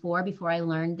happen before I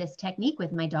learned this technique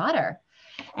with my daughter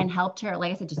and helped her,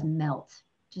 like I said, just melt.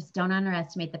 Just don't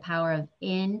underestimate the power of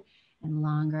in and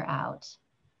longer out.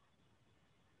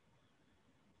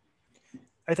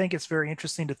 I think it's very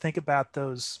interesting to think about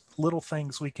those little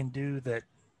things we can do that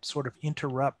sort of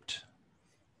interrupt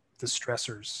the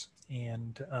stressors.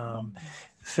 And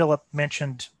Philip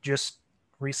mentioned just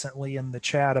recently in the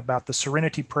chat about the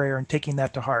serenity prayer and taking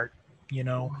that to heart, you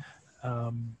know,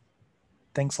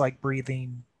 things like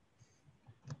breathing,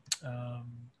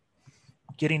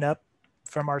 getting up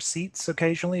from our seats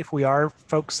occasionally if we are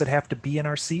folks that have to be in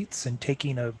our seats, and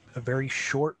taking a very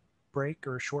short break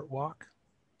or a short walk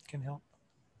can help.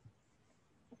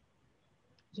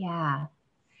 Yeah.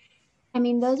 I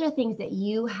mean, those are things that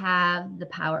you have the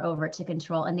power over to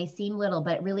control, and they seem little,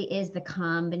 but it really is the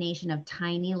combination of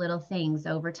tiny little things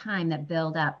over time that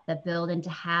build up, that build into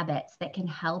habits that can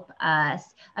help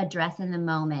us address in the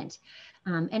moment.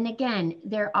 And again,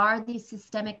 there are these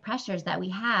systemic pressures that we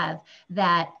have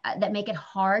that make it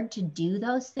hard to do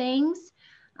those things.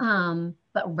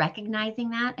 But recognizing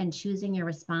that and choosing your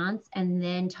response, and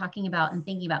then talking about and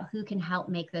thinking about who can help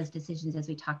make those decisions as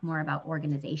we talk more about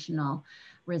organizational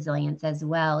resilience as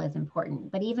well is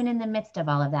important. But even in the midst of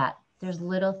all of that, there's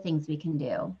little things we can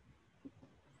do.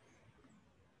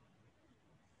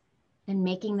 And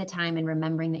making the time and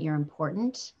remembering that you're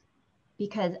important,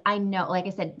 because I know, like I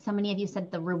said, so many of you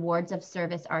said the rewards of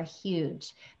service are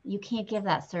huge. You can't give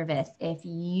that service if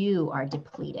you are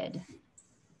depleted.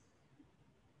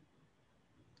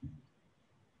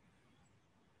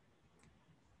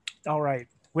 All right.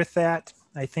 With that,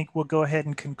 I think we'll go ahead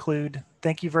and conclude.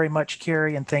 Thank you very much,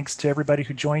 Carrie, and thanks to everybody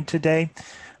who joined today.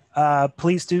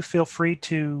 Please do feel free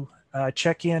to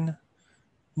check in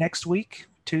next week,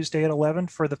 Tuesday at 11,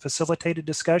 for the facilitated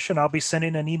discussion. I'll be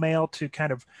sending an email to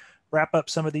kind of wrap up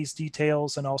some of these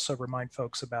details and also remind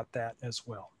folks about that as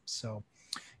well. So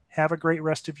have a great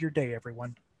rest of your day,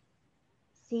 everyone.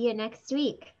 See you next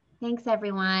week. Thanks,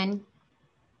 everyone.